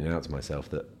pointing out to myself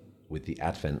that with the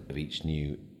advent of each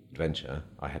new adventure,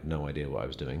 I had no idea what I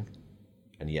was doing,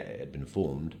 and yet it had been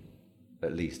formed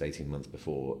at least 18 months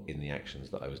before in the actions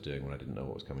that I was doing when I didn't know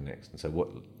what was coming next. And so what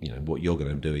you're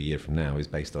going to do a year from now is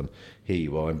based on, here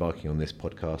you are embarking on this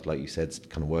podcast, like you said,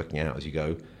 kind of working out as you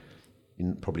go,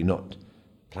 probably not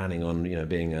planning on,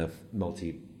 being a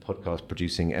multi-podcast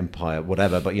producing empire,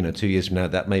 whatever, but 2 years from now,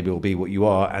 that maybe will be what you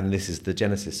are, and this is the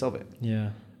genesis of it. Yeah.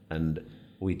 And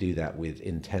we do that with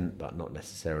intent, but not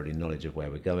necessarily knowledge of where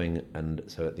we're going. And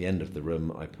so at the end of the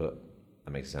room,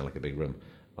 that makes it sound like a big room,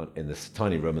 in this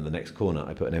tiny room in the next corner,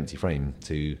 I put an empty frame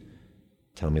to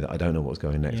tell me that I don't know what's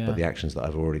going next, but the actions that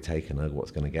I've already taken are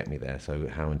what's going to get me there. So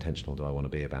how intentional do I want to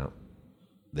be about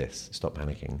this? Stop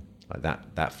panicking. Like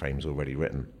that frame's already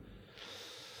written.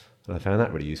 And I found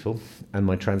that really useful. And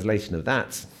my translation of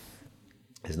that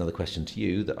is another question to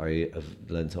you that I have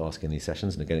learned to ask in these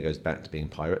sessions. And again, it goes back to being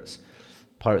pirates.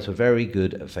 Pirates were very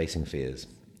good at facing fears.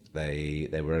 They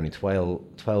were only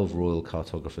 12 royal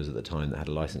cartographers at the time that had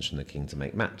a license from the king to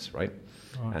make maps, right?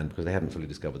 And because they hadn't fully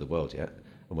discovered the world yet,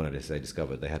 and when I say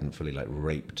discovered, they hadn't fully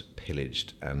raped,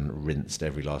 pillaged, and rinsed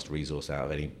every last resource out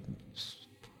of any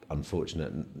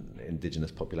unfortunate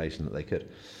indigenous population that they could.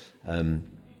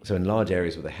 So in large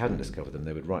areas where they hadn't discovered them,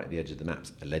 they would write at the edge of the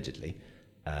maps, allegedly,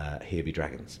 here be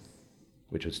dragons,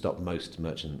 which would stop most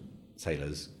merchant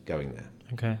sailors going there.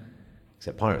 Okay.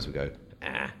 Except pirates would go,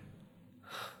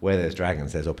 where there's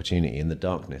dragons, there's opportunity. In the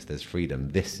darkness, there's freedom.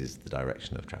 This is the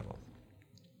direction of travel.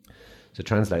 So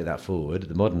translate that forward.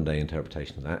 The modern day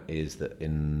interpretation of that is that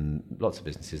in lots of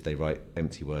businesses, they write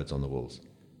empty words on the walls.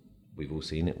 We've all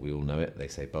seen it. We all know it. They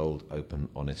say bold, open,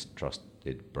 honest,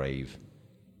 trusted, brave,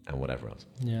 and whatever else.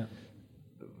 Yeah.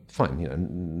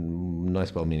 Fine,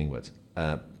 nice, well-meaning words.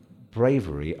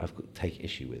 Bravery, I've got to take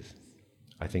issue with.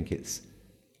 I think it's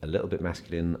a little bit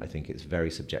masculine. I think it's very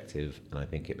subjective, and I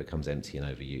think it becomes empty and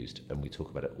overused. And we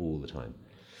talk about it all the time.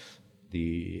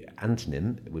 The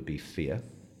antonym would be fear,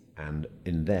 and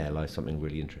in there lies something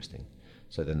really interesting.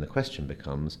 So then the question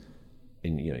becomes,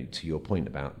 to your point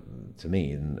about, to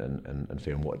me, and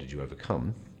fear, and what did you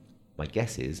overcome? My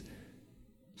guess is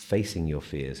facing your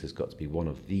fears has got to be one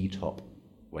of the top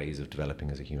ways of developing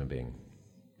as a human being.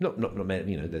 Not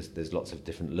there's lots of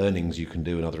different learnings you can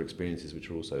do and other experiences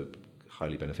which are also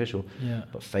highly beneficial. Yeah.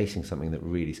 But facing something that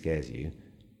really scares you,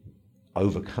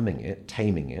 overcoming it,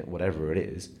 taming it, whatever it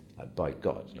is, by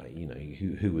God,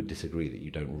 who would disagree that you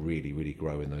don't really, really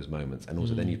grow in those moments? And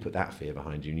also then you put that fear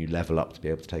behind you and you level up to be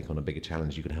able to take on a bigger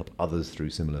challenge. You can help others through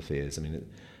similar fears. I mean,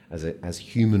 as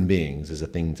human beings, as a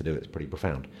thing to do, it's pretty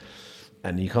profound.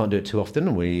 And you can't do it too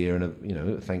often. We are in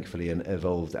a, thankfully, an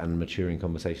evolved and maturing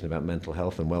conversation about mental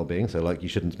health and well-being. So, you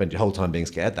shouldn't spend your whole time being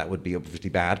scared. That would be obviously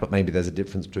bad. But maybe there's a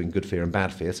difference between good fear and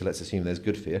bad fear. So let's assume there's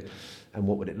good fear. And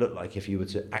what would it look like if you were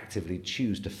to actively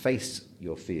choose to face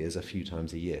your fears a few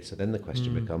times a year? So then the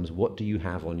question becomes, what do you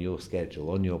have on your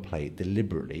schedule, on your plate,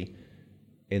 deliberately,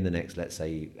 in the next, let's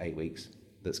say, 8 weeks,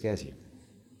 that scares you?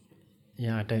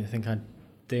 Yeah, I don't think I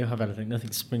do have anything.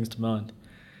 Nothing springs to mind.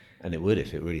 And it would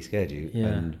if it really scared you. Yeah.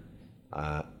 And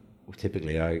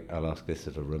typically I'll ask this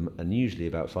of a room, and usually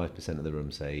about 5% of the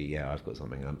room say, yeah, I've got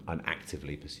something I'm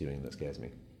actively pursuing that scares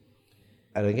me.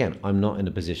 And again, I'm not in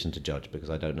a position to judge because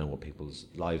I don't know what people's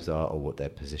lives are or what their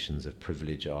positions of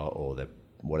privilege are or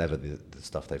whatever the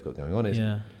stuff they've got going on is.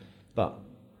 Yeah. But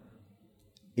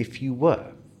if you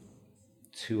were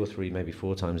 2 or 3, maybe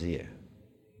 4 times a year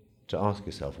to ask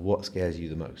yourself what scares you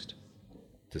the most,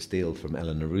 to steal from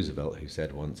Eleanor Roosevelt, who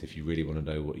said once, if you really want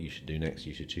to know what you should do next,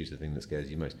 you should choose the thing that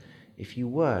scares you most. If you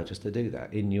were just to do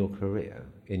that in your career,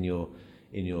 in your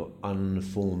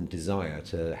unformed desire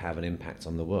to have an impact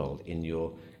on the world, in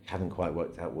your haven't quite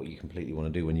worked out what you completely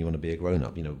want to do when you want to be a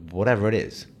grown-up, whatever it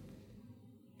is,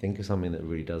 think of something that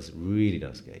really does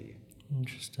scare you.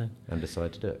 Interesting. And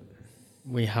decide to do it.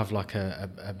 We have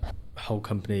a whole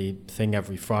company thing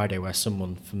every Friday where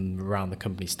someone from around the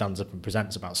company stands up and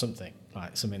presents about something,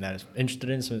 like something they're interested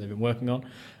in, something they've been working on.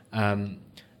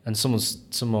 And someone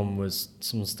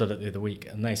stood up the other week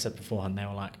and they said beforehand, they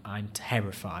were like, I'm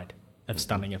terrified of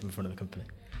standing up in front of the company.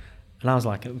 And I was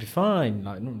like, it'll be fine.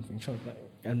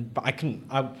 But I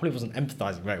probably wasn't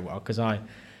empathizing very well because I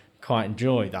quite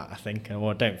enjoy that, I think, and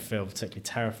I don't feel particularly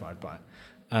terrified by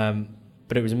it.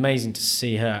 But it was amazing to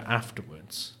see her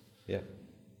afterwards,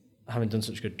 having done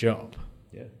such a good job.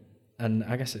 Yeah. And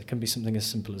I guess it can be something as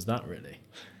simple as that, really.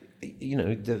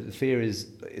 The fear is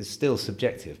still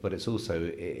subjective, but it's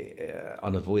also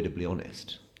unavoidably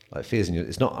honest. Like fears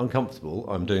it's not uncomfortable.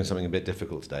 I'm doing something a bit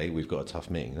difficult today. We've got a tough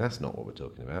meeting. That's not what we're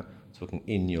talking about. We're talking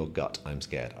in your gut. I'm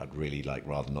scared. I'd really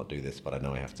rather not do this, but I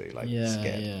know I have to.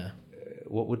 Scared. Yeah.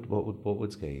 What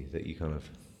would scare you that you kind of?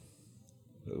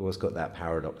 What's got that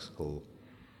paradoxical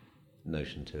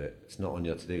notion to it? It's not on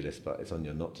your to-do list, but it's on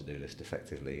your not to-do list.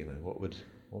 Effectively, what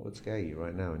would scare you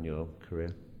right now in your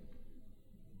career?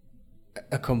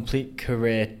 A complete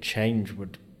career change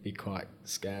would be quite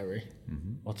scary,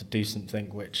 or to do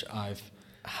something which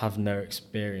have no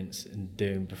experience in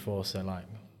doing before, so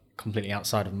completely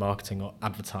outside of marketing or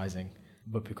advertising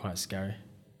would be quite scary.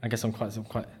 I guess I'm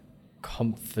quite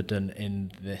confident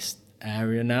in this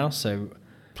area now, so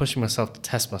pushing myself to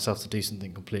test myself to do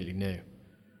something completely new.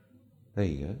 There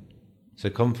you go. So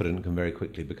confident can very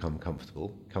quickly become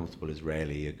comfortable. Comfortable is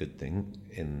rarely a good thing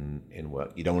in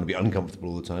work. You don't want to be uncomfortable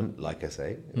all the time, like I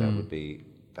say. That would be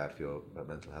bad for your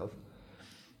mental health.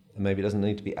 And maybe it doesn't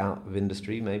need to be out of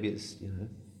industry. Maybe it's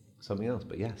something else.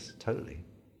 But yes, totally.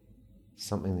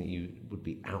 Something that you would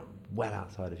be well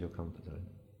outside of your comfort zone.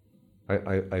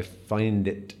 I find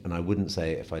it, and I wouldn't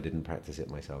say it if I didn't practice it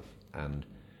myself. And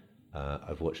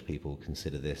I've watched people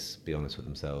consider this, be honest with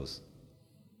themselves,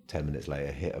 10 minutes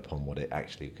later hit upon what it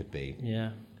actually could be,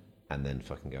 and then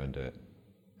fucking go and do it.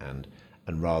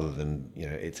 And rather than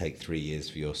it take 3 years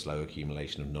for your slow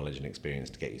accumulation of knowledge and experience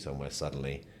to get you somewhere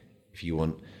suddenly, if you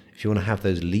want if you want to have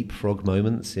those leapfrog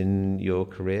moments in your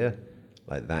career,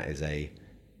 like that is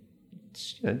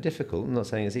difficult. I'm not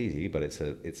saying it's easy, but it's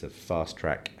a fast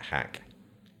track hack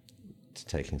to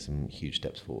taking some huge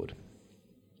steps forward.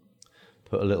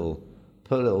 Put a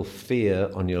little fear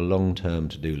on your long-term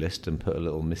to-do list and put a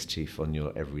little mischief on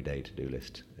your everyday to-do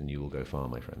list, and you will go far,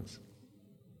 my friends.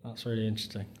 That's really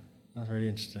interesting.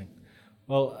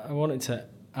 Well, I wanted to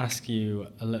ask you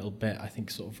a little bit, I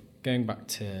think sort of going back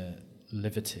to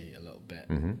Liverty a little bit,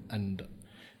 and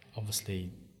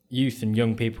obviously youth and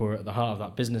young people were at the heart of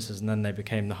that businesses, and then they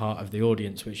became the heart of the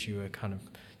audience, which you were kind of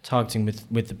targeting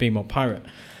with the Be More Pirate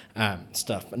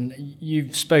stuff. And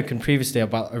you've spoken previously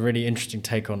about a really interesting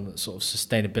take on sort of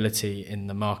sustainability in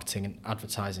the marketing and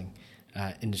advertising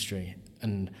industry,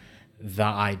 and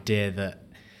that idea that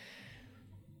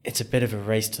it's a bit of a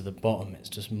race to the bottom. It's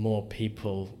just more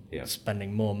people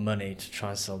spending more money to try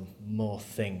and sell more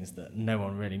things that no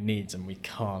one really needs, and we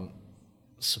can't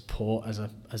support as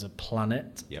a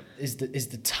planet. Yep. Is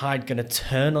the tide going to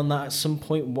turn on that at some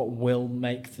point? What will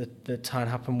make the tide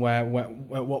happen? Where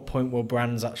at what point will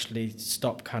brands actually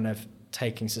stop kind of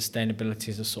taking sustainability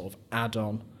as a sort of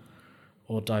add-on,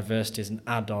 or diversity as an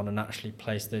add-on, and actually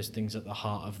place those things at the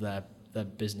heart of their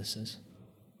businesses?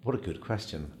 What a good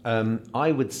question.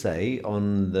 I would say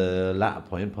on the latter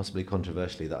point, possibly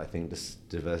controversially, that I think this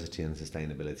diversity and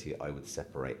sustainability I would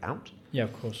separate out. Yeah,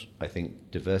 of course. I think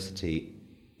diversity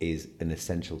is an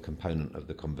essential component of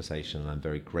the conversation, and I'm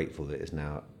very grateful that it's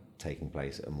now taking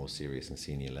place at a more serious and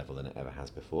senior level than it ever has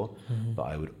before. But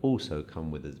I would also come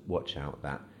with a watch out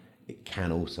that it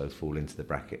can also fall into the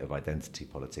bracket of identity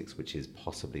politics, which is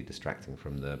possibly distracting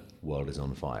from the world is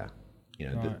on fire. You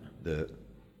know, right.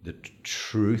 The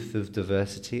truth of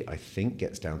diversity, I think,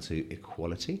 gets down to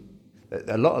equality.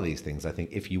 A lot of these things, I think,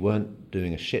 if you weren't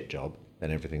doing a shit job, then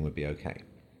everything would be okay.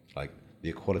 Like the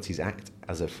Equalities Act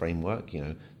as a framework, you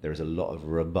know, there is a lot of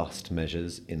robust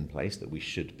measures in place that we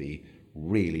should be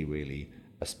really, really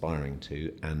aspiring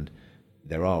to. And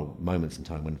there are moments in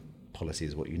time when policy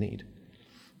is what you need.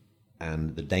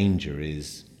 And the danger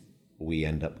is we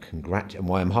end up and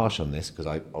why I'm harsh on this, because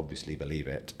I obviously believe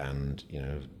it, and, you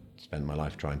know, spent my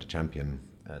life trying to champion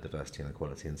diversity and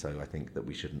equality, and so I think that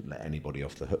we shouldn't let anybody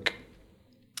off the hook,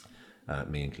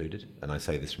 me included. And I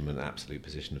say this from an absolute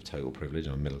position of total privilege.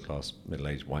 I'm a middle-class,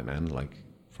 middle-aged white man, like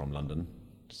from London,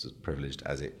 just as privileged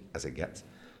as it gets,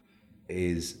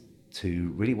 is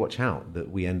to really watch out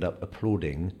that we end up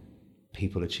applauding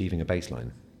people achieving a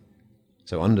baseline.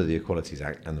 So under the Equalities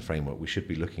Act and the framework, we should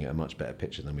be looking at a much better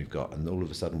picture than we've got, and all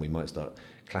of a sudden we might start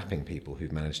clapping people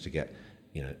who've managed to get,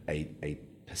 you know, a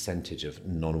percentage of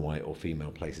non-white or female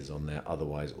places on their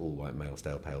otherwise all-white male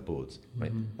stale pale boards.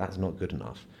 Right? That's not good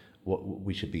enough. What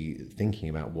we should be thinking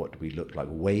about, what do we look like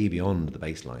way beyond the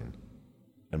baseline?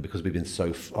 And because we've been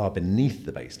so far beneath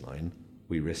the baseline,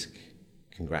 we risk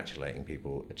congratulating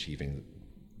people achieving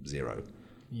zero.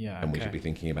 Yeah, and we should be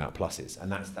thinking about pluses. And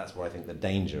that's where I think the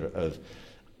danger of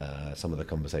some of the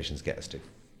conversations get us to.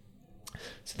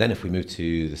 So then if we move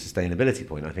to the sustainability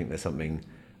point, I think there's something,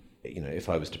 you know, if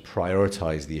I was to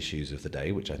prioritize the issues of the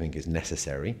day, which I think is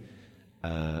necessary,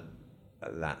 that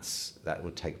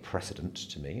would take precedent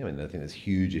to me. I mean, I think there's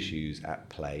huge issues at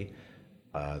play.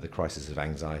 The crisis of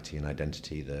anxiety and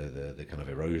identity, the kind of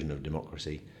erosion of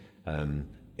democracy,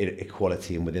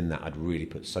 equality, and within that I'd really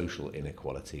put social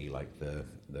inequality, like the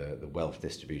wealth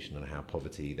distribution and how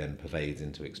poverty then pervades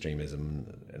into extremism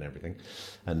and everything,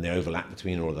 and the overlap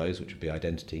between all of those, which would be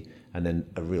identity. And then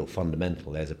a real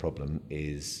fundamental, there's a problem,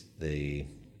 is the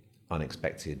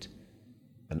unexpected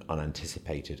and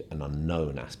unanticipated and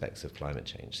unknown aspects of climate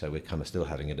change. So we're kind of still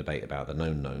having a debate about the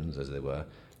known knowns, as they were,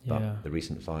 but the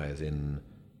recent fires in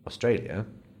Australia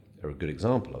are a good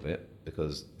example of it,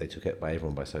 because they took it by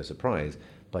everyone by so surprise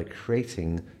by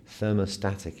creating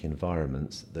thermostatic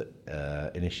environments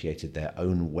that initiated their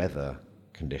own weather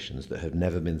conditions that have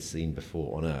never been seen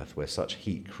before on Earth, where such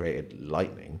heat created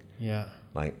lightning. Yeah.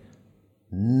 Like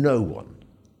no one,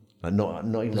 not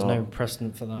even. There's no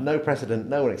precedent for that. No precedent.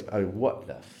 No one. What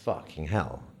the fucking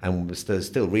hell? And we're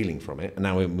still reeling from it. And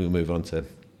now we move on to,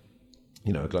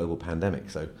 you know, a global pandemic.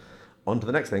 So on to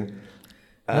the next thing.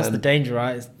 That's the danger,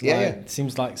 right? It's it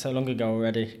seems like so long ago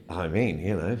already. I mean,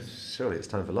 you know, surely it's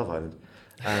time for Love Island.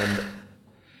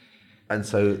 And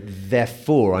so,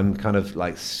 therefore, I'm kind of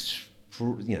like,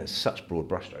 you know, such broad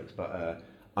brushstrokes, but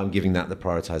I'm giving that the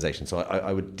prioritization. So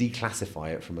I would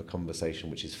declassify it from a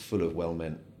conversation which is full of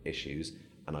well-meant issues,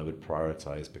 and I would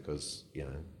prioritize because, you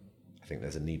know, I think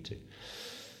there's a need to.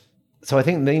 So I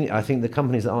think the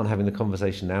companies that aren't having the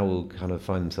conversation now will kind of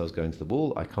find themselves going to the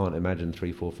wall. I can't imagine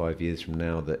 3, 4, 5 years from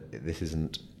now that this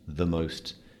isn't the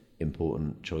most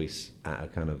important choice at a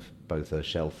kind of both a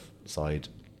shelf side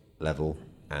level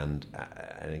and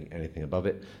anything above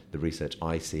it. The research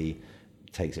I see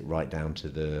takes it right down to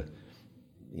the,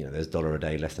 there's $1 a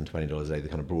day, less than $20 a day, the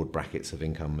kind of broad brackets of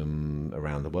income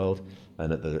around the world.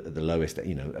 And at the lowest,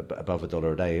 above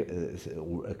 $1 a day, it's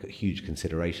a huge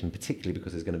consideration, particularly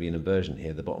because there's going to be an inversion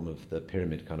here, the bottom of the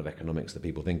pyramid kind of economics that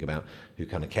people think about, who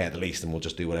kind of care the least and will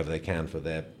just do whatever they can for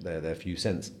their few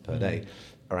cents per day,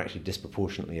 are actually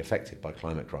disproportionately affected by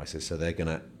climate crisis. So they're going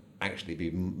to actually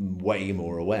be way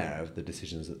more aware of the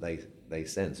decisions that they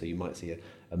send. So you might see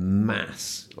a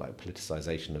mass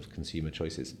politicization of consumer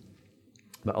choices.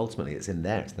 But ultimately, it's in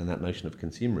there. It's in that notion of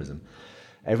consumerism.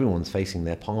 Everyone's facing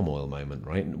their palm oil moment,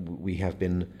 right? We have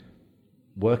been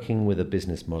working with a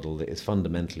business model that is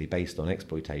fundamentally based on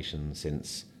exploitation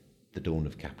since the dawn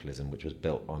of capitalism, which was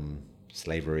built on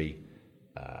slavery,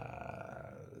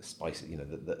 spices.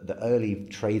 The early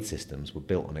trade systems were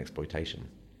built on exploitation.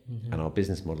 Mm-hmm. And our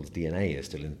business model's DNA is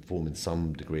still informing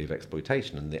some degree of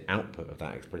exploitation, and the output of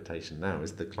that exploitation now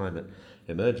is the climate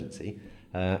emergency.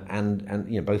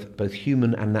 And both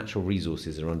human and natural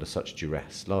resources are under such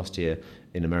duress. Last year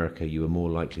in America, you were more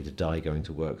likely to die going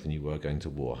to work than you were going to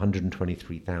war.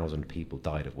 123,000 people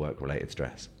died of work-related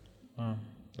stress. Wow.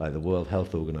 The World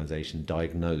Health Organization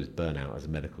diagnosed burnout as a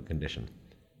medical condition,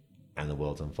 and the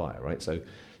world's on fire, right? So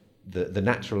the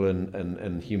natural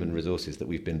and human resources that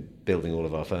we've been building all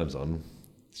of our firms on,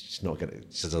 it's just not going to,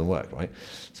 it just doesn't work, right?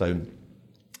 So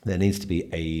there needs to be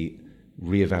a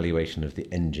reevaluation of the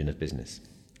engine of business.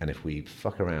 And if we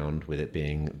fuck around with it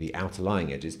being the outer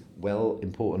lying edges, well,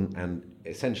 important and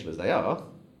essential as they are,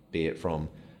 be it from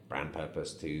brand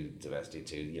purpose to diversity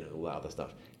to all that other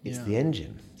stuff, it's the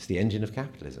engine. It's the engine of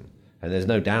capitalism. And there's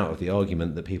no doubt of the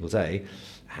argument that people say,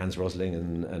 Hans Rosling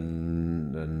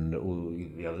and all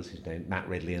the others whose name, Matt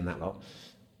Ridley and that lot.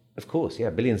 Of course,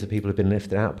 billions of people have been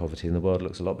lifted out of poverty and the world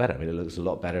looks a lot better. I mean, it looks a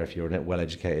lot better if you're a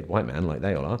well-educated white man like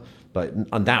they all are. But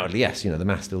undoubtedly, yes, the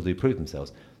maths still do prove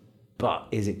themselves. But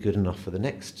is it good enough for the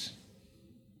next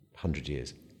 100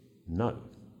 years? No.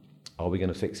 Are we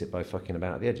going to fix it by fucking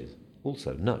about at the edges?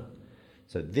 Also, no.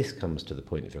 So this comes to the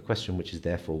point of your question, which is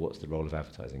therefore what's the role of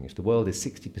advertising? If the world is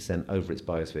 60% over its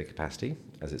biosphere capacity,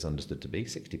 as it's understood to be,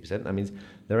 60%, that means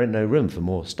there ain't no room for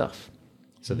more stuff.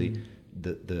 So the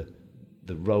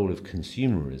role of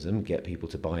consumerism, get people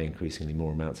to buy increasingly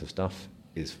more amounts of stuff,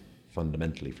 is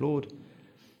fundamentally flawed.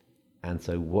 And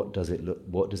so what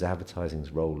does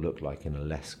advertising's role look like in a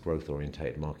less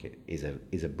growth-orientated market? Is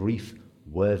a brief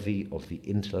worthy of the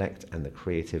intellect and the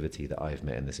creativity that I've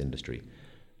met in this industry.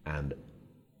 And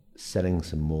selling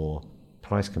some more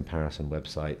price comparison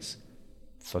websites,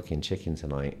 fucking chicken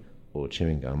tonight, or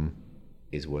chewing gum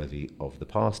is worthy of the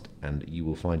past, and you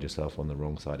will find yourself on the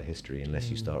wrong side of history unless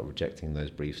you start rejecting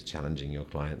those briefs, challenging your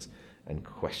clients, and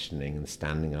questioning and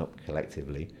standing up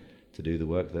collectively to do the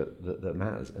work that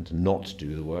matters and to not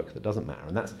do the work that doesn't matter.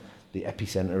 And that's the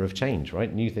epicenter of change,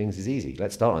 right? New things is easy.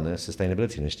 Let's start on the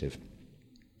sustainability initiative.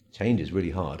 Change is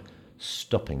really hard.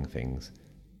 Stopping things,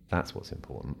 that's what's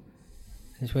important.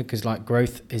 It's weird because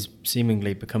growth is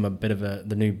seemingly become a bit of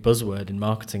the new buzzword in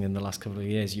marketing in the last couple of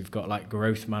years. You've got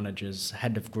growth managers,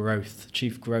 head of growth,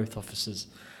 chief growth officers,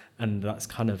 and that's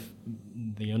kind of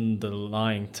the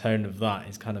underlying tone of that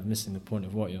is kind of missing the point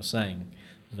of what you're saying,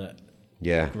 that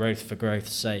growth for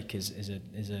growth's sake is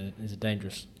a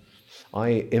dangerous.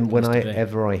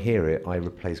 Whenever I hear it, I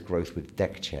replace growth with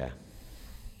deck chair.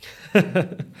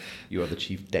 You are the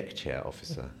chief deck chair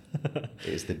officer.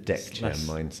 It's the deck chair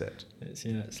mindset.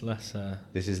 It's less.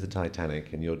 This is the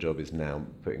Titanic, and your job is now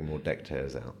putting more deck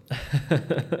chairs out.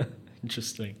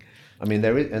 Interesting. I mean,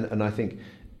 there is, and I think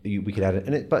we could add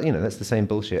it, but that's the same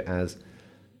bullshit as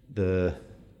the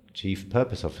chief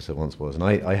purpose officer once was, and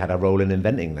I had a role in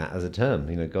inventing that as a term.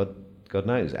 God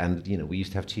knows, and we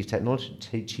used to have chief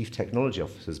technology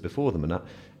officers before them, and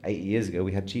 8 years ago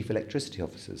we had chief electricity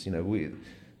officers.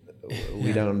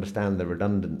 We don't understand the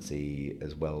redundancy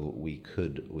as well we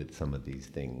could with some of these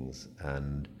things.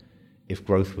 And if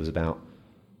growth was about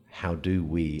how do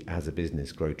we as a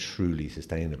business grow truly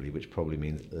sustainably, which probably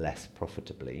means less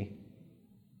profitably,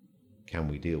 can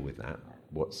we deal with that?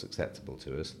 What's acceptable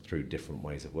to us through different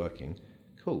ways of working?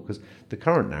 Cool, because the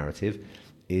current narrative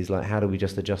is how do we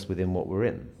just adjust within what we're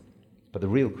in? But the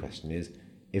real question is,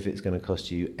 if it's going to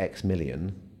cost you X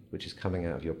million, which is coming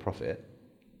out of your profit,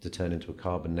 to turn into a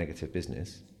carbon negative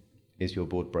business, is your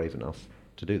board brave enough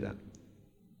to do that?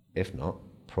 If not,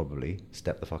 probably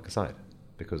step the fuck aside,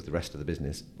 because the rest of the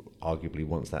business arguably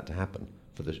wants that to happen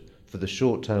for the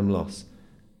short-term loss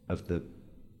of the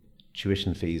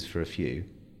tuition fees for a few.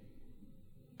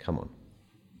 Come on.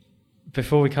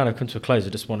 Before we kind of come to a close,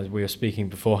 we were speaking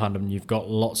beforehand, and you've got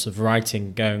lots of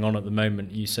writing going on at the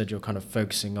moment. You said you're kind of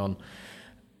focusing on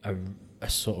a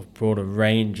sort of broader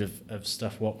range of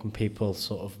stuff. What can people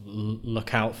sort of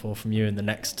look out for from you in the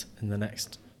next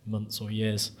months or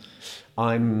years?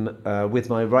 I'm with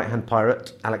my right-hand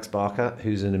pirate, Alex Barker,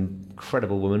 who's an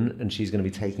incredible woman, and she's going to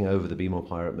be taking over the Be More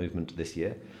Pirate movement this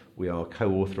year. We are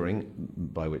co-authoring,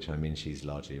 by which I mean she's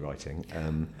largely writing,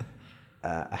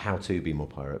 a How to Be More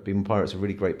Pirate. Be More Pirate's a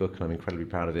really great book, and I'm incredibly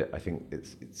proud of it. I think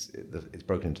it's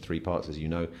broken into 3 parts, as you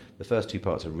know. The first 2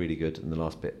 parts are really good, and the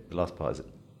last part is,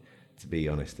 to be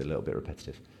honest, a little bit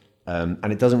repetitive.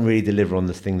 And it doesn't really deliver on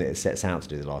this thing that it sets out to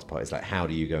do. The last part is like, how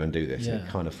do you go and do this? Yeah. And it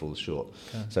kind of falls short.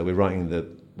 Okay. So we're writing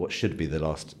what should be the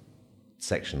last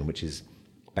section, which is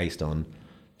based on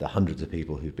the hundreds of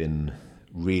people who've been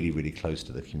really, really close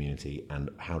to the community, and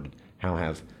how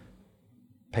have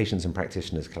patients and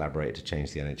practitioners collaborated to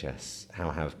change the NHS?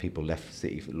 How have people left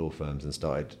city law firms and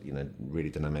started, really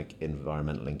dynamic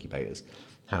environmental incubators?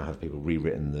 How have people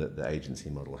rewritten the agency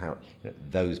model?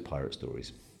 Those pirate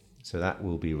stories. So that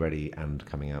will be ready and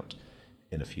coming out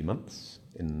in a few months,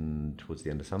 towards the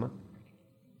end of summer.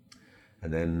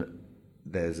 And then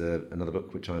there's another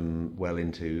book which I'm well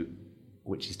into,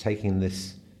 which is taking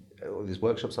these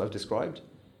workshops I've described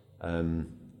and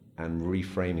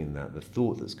reframing that. The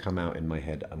thought that's come out in my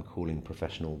head, I'm calling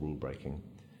professional rule breaking,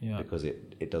 because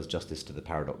it does justice to the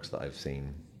paradox that I've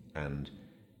seen, and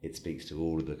it speaks to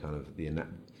all of the kind of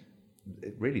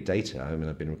really data. I mean,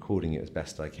 I've been recording it as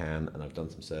best I can, and I've done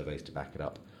some surveys to back it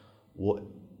up. What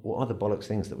are the bollocks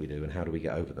things that we do, and how do we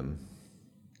get over them?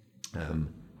 And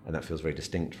that feels very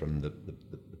distinct from the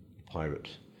pirate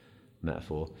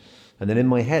metaphor. And then in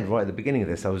my head, right at the beginning of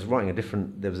this, I was writing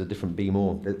there was a different Be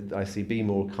More. I see Be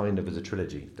More kind of as a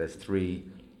trilogy. There's 3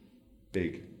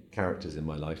 big characters in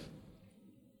my life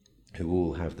who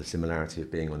all have the similarity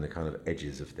of being on the kind of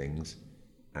edges of things.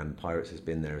 And pirates has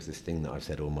been there as this thing that I've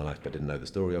said all my life but didn't know the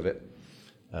story of it.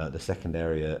 The second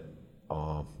area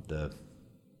are the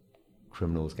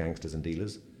criminals, gangsters and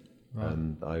dealers.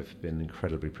 Right. I've been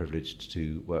incredibly privileged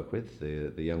to work with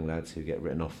the young lads who get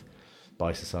written off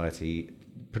by society,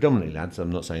 predominantly lads.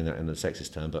 I'm not saying that in a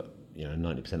sexist term, but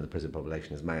 90% of the prison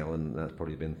population is male, and that's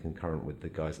probably been concurrent with the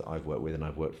guys that I've worked with, and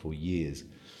I've worked for years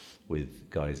with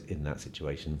guys in that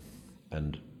situation.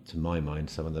 And to my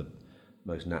mind, some of the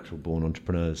most natural born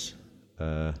entrepreneurs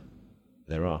there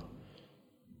are.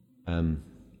 And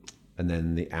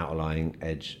then the outlying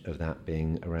edge of that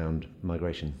being around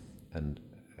migration and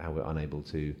how we're unable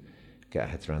to get our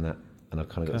heads around that. And I've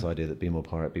kind of got this idea that Be More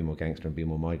Pirate, Be More Gangster and Be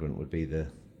More Migrant would be the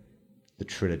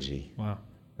trilogy. Wow.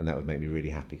 And that would make me really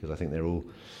happy, because I think they're all,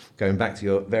 going back to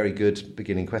your very good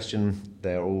beginning question,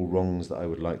 they're all wrongs that I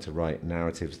would like to right,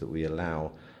 narratives that we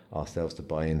allow ourselves to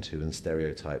buy into, and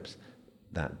stereotypes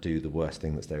that do the worst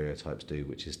thing that stereotypes do,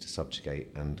 which is to subjugate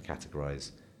and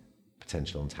categorize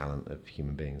potential and talent of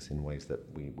human beings in ways that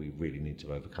we really need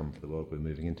to overcome for the world we're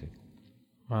moving into.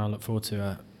 Well, I look forward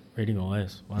to reading all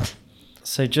those. Wow.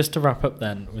 So just to wrap up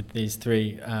then with these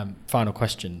 3 final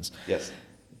questions. Yes.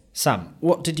 Sam,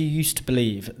 what did you used to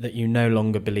believe that you no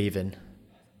longer believe in?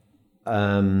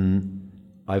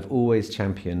 I've always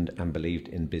championed and believed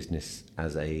in business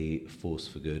as a force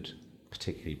for good,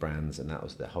 particularly brands, and that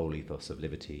was the whole ethos of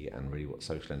Liberty and really what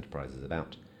social enterprise is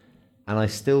about. And I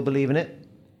still believe in it,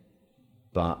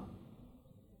 but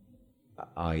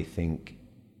I think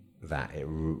that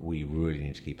we really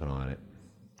need to keep an eye on it.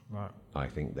 Right. I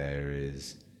think there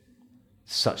is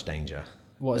such danger.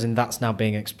 What, as in that's now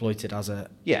being exploited as a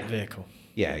vehicle?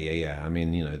 Yeah. I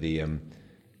mean,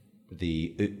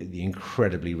 the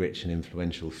incredibly rich and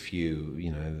influential few,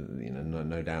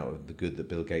 no doubt of the good that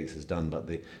Bill Gates has done, but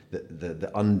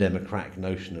the undemocratic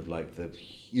notion of like the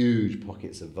huge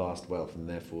pockets of vast wealth, and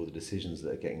therefore the decisions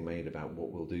that are getting made about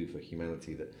what we'll do for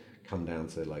humanity that come down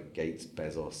to like Gates,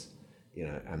 Bezos,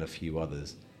 and a few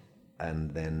others, and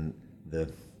then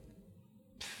the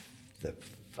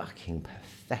fucking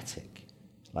pathetic,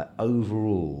 like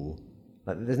overall.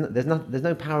 Like there's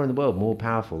no power in the world more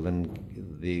powerful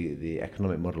than the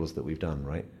economic models that we've done,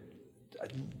 right?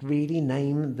 Really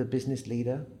name the business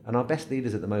leader, and our best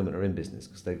leaders at the moment are in business,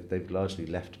 because they've largely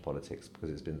left politics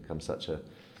because it's become such a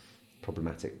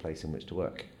problematic place in which to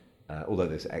work. Although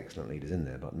there's excellent leaders in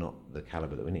there, but not the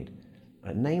caliber that we need.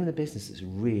 Name the business that's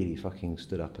really fucking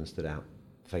stood up and stood out,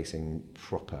 facing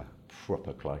proper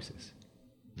crisis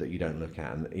that you don't look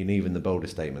at, and even the bolder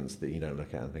statements that you don't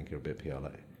look at and think are a bit PR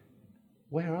like.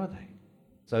 Where are they?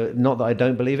 So not that I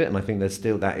don't believe it, and I think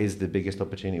that is the biggest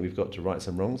opportunity we've got to right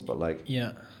some wrongs, but like,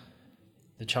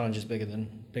 The challenge is bigger than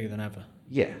ever.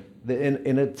 Yeah,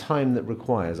 in a time that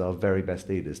requires our very best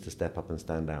leaders to step up and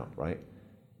stand out, right?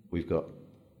 We've got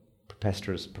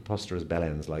preposterous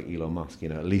bellends like Elon Musk.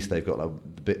 At least they've got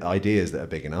ideas that are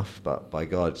big enough. But by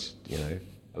God,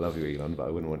 I love you, Elon, but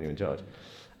I wouldn't want you in charge.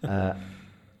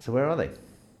 So where are they?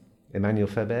 Emmanuel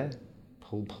Faber,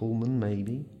 Paul Pullman,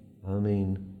 maybe. I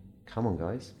mean, come on,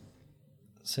 guys.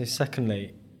 So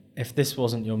secondly, if this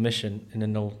wasn't your mission in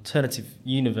an alternative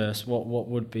universe, what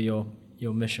would be your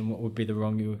mission? What would be the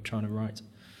wrong you were trying to right?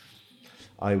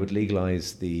 I would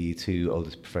legalise the two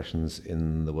oldest professions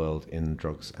in the world in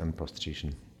drugs and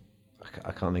prostitution.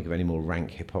 I can't think of any more rank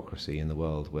hypocrisy in the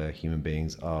world where human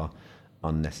beings are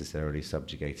unnecessarily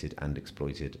subjugated and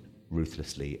exploited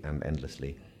ruthlessly and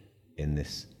endlessly in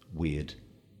this weird,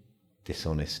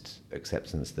 dishonest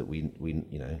acceptance that we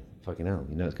fucking hell,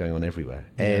 it's going on everywhere.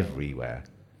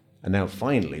 And now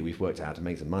finally we've worked out how to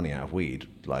make some money out of weed.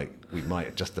 Like, we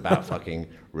might just about fucking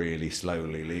really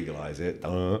slowly legalise it,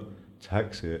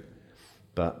 tax it.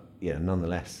 But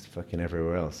nonetheless, fucking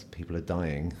everywhere else, people are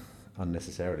dying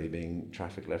unnecessarily, being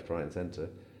trafficked left, right and centre.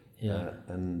 Yeah.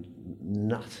 And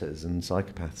nutters and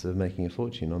psychopaths are making a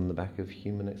fortune on the back of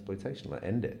human exploitation. Like,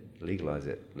 end it, legalise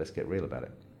it, let's get real about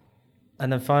it.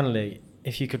 And then finally,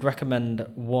 if you could recommend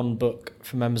one book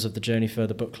for members of the Journey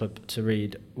Further book club to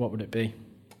read, what would it be?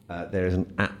 There is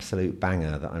an absolute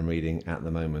banger that I'm reading at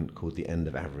the moment called The End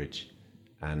of Average.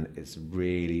 And it's a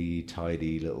really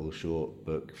tidy little short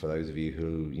book for those of you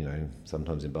who,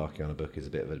 sometimes embarking on a book is a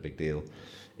bit of a big deal.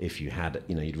 If you had,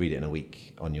 you'd read it in a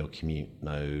week on your commute,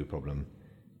 no problem.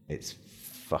 It's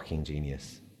fucking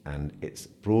genius. And it's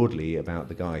broadly about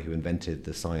the guy who invented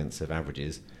the science of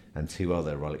averages and two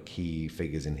other key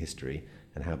figures in history,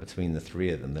 and how between the three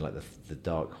of them, they're like the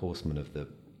dark horsemen of the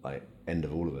end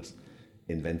of all of us,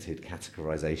 invented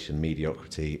categorization,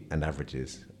 mediocrity, and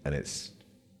averages. And it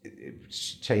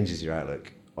changes your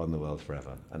outlook on the world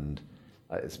forever. And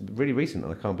it's really recent,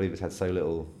 and I can't believe it's had so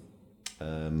little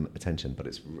attention, but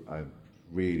I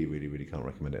really, really, really can't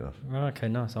recommend it enough. Okay,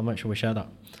 nice. I'll make sure we share that.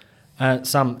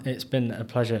 Sam, it's been a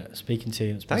pleasure speaking to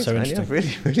you. It's been Thanks, so man. interesting. Yeah, I've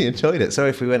really, really enjoyed it.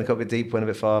 Sorry if we went a bit deep, went a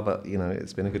bit far, but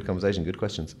it's been a good conversation, good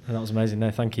questions. And that was amazing.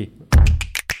 No, thank you.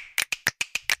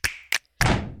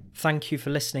 Thank you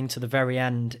for listening to the very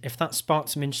end. If that sparked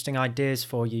some interesting ideas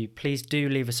for you, please do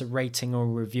leave us a rating or a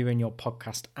review in your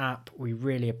podcast app. We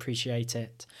really appreciate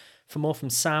it. For more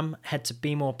from Sam, head to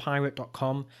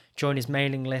BeMorePirate.com, join his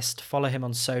mailing list, follow him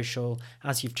on social.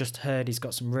 As you've just heard, he's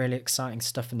got some really exciting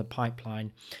stuff in the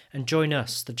pipeline. And join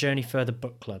us, the Journey Further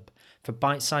Book Club, for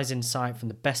bite-sized insight from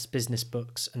the best business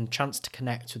books and chance to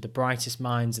connect with the brightest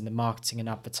minds in the marketing and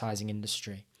advertising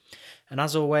industry. And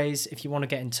as always, if you want to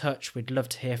get in touch, we'd love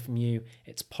to hear from you.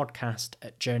 It's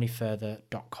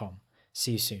podcast@journeyfurther.com.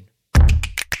 See you soon.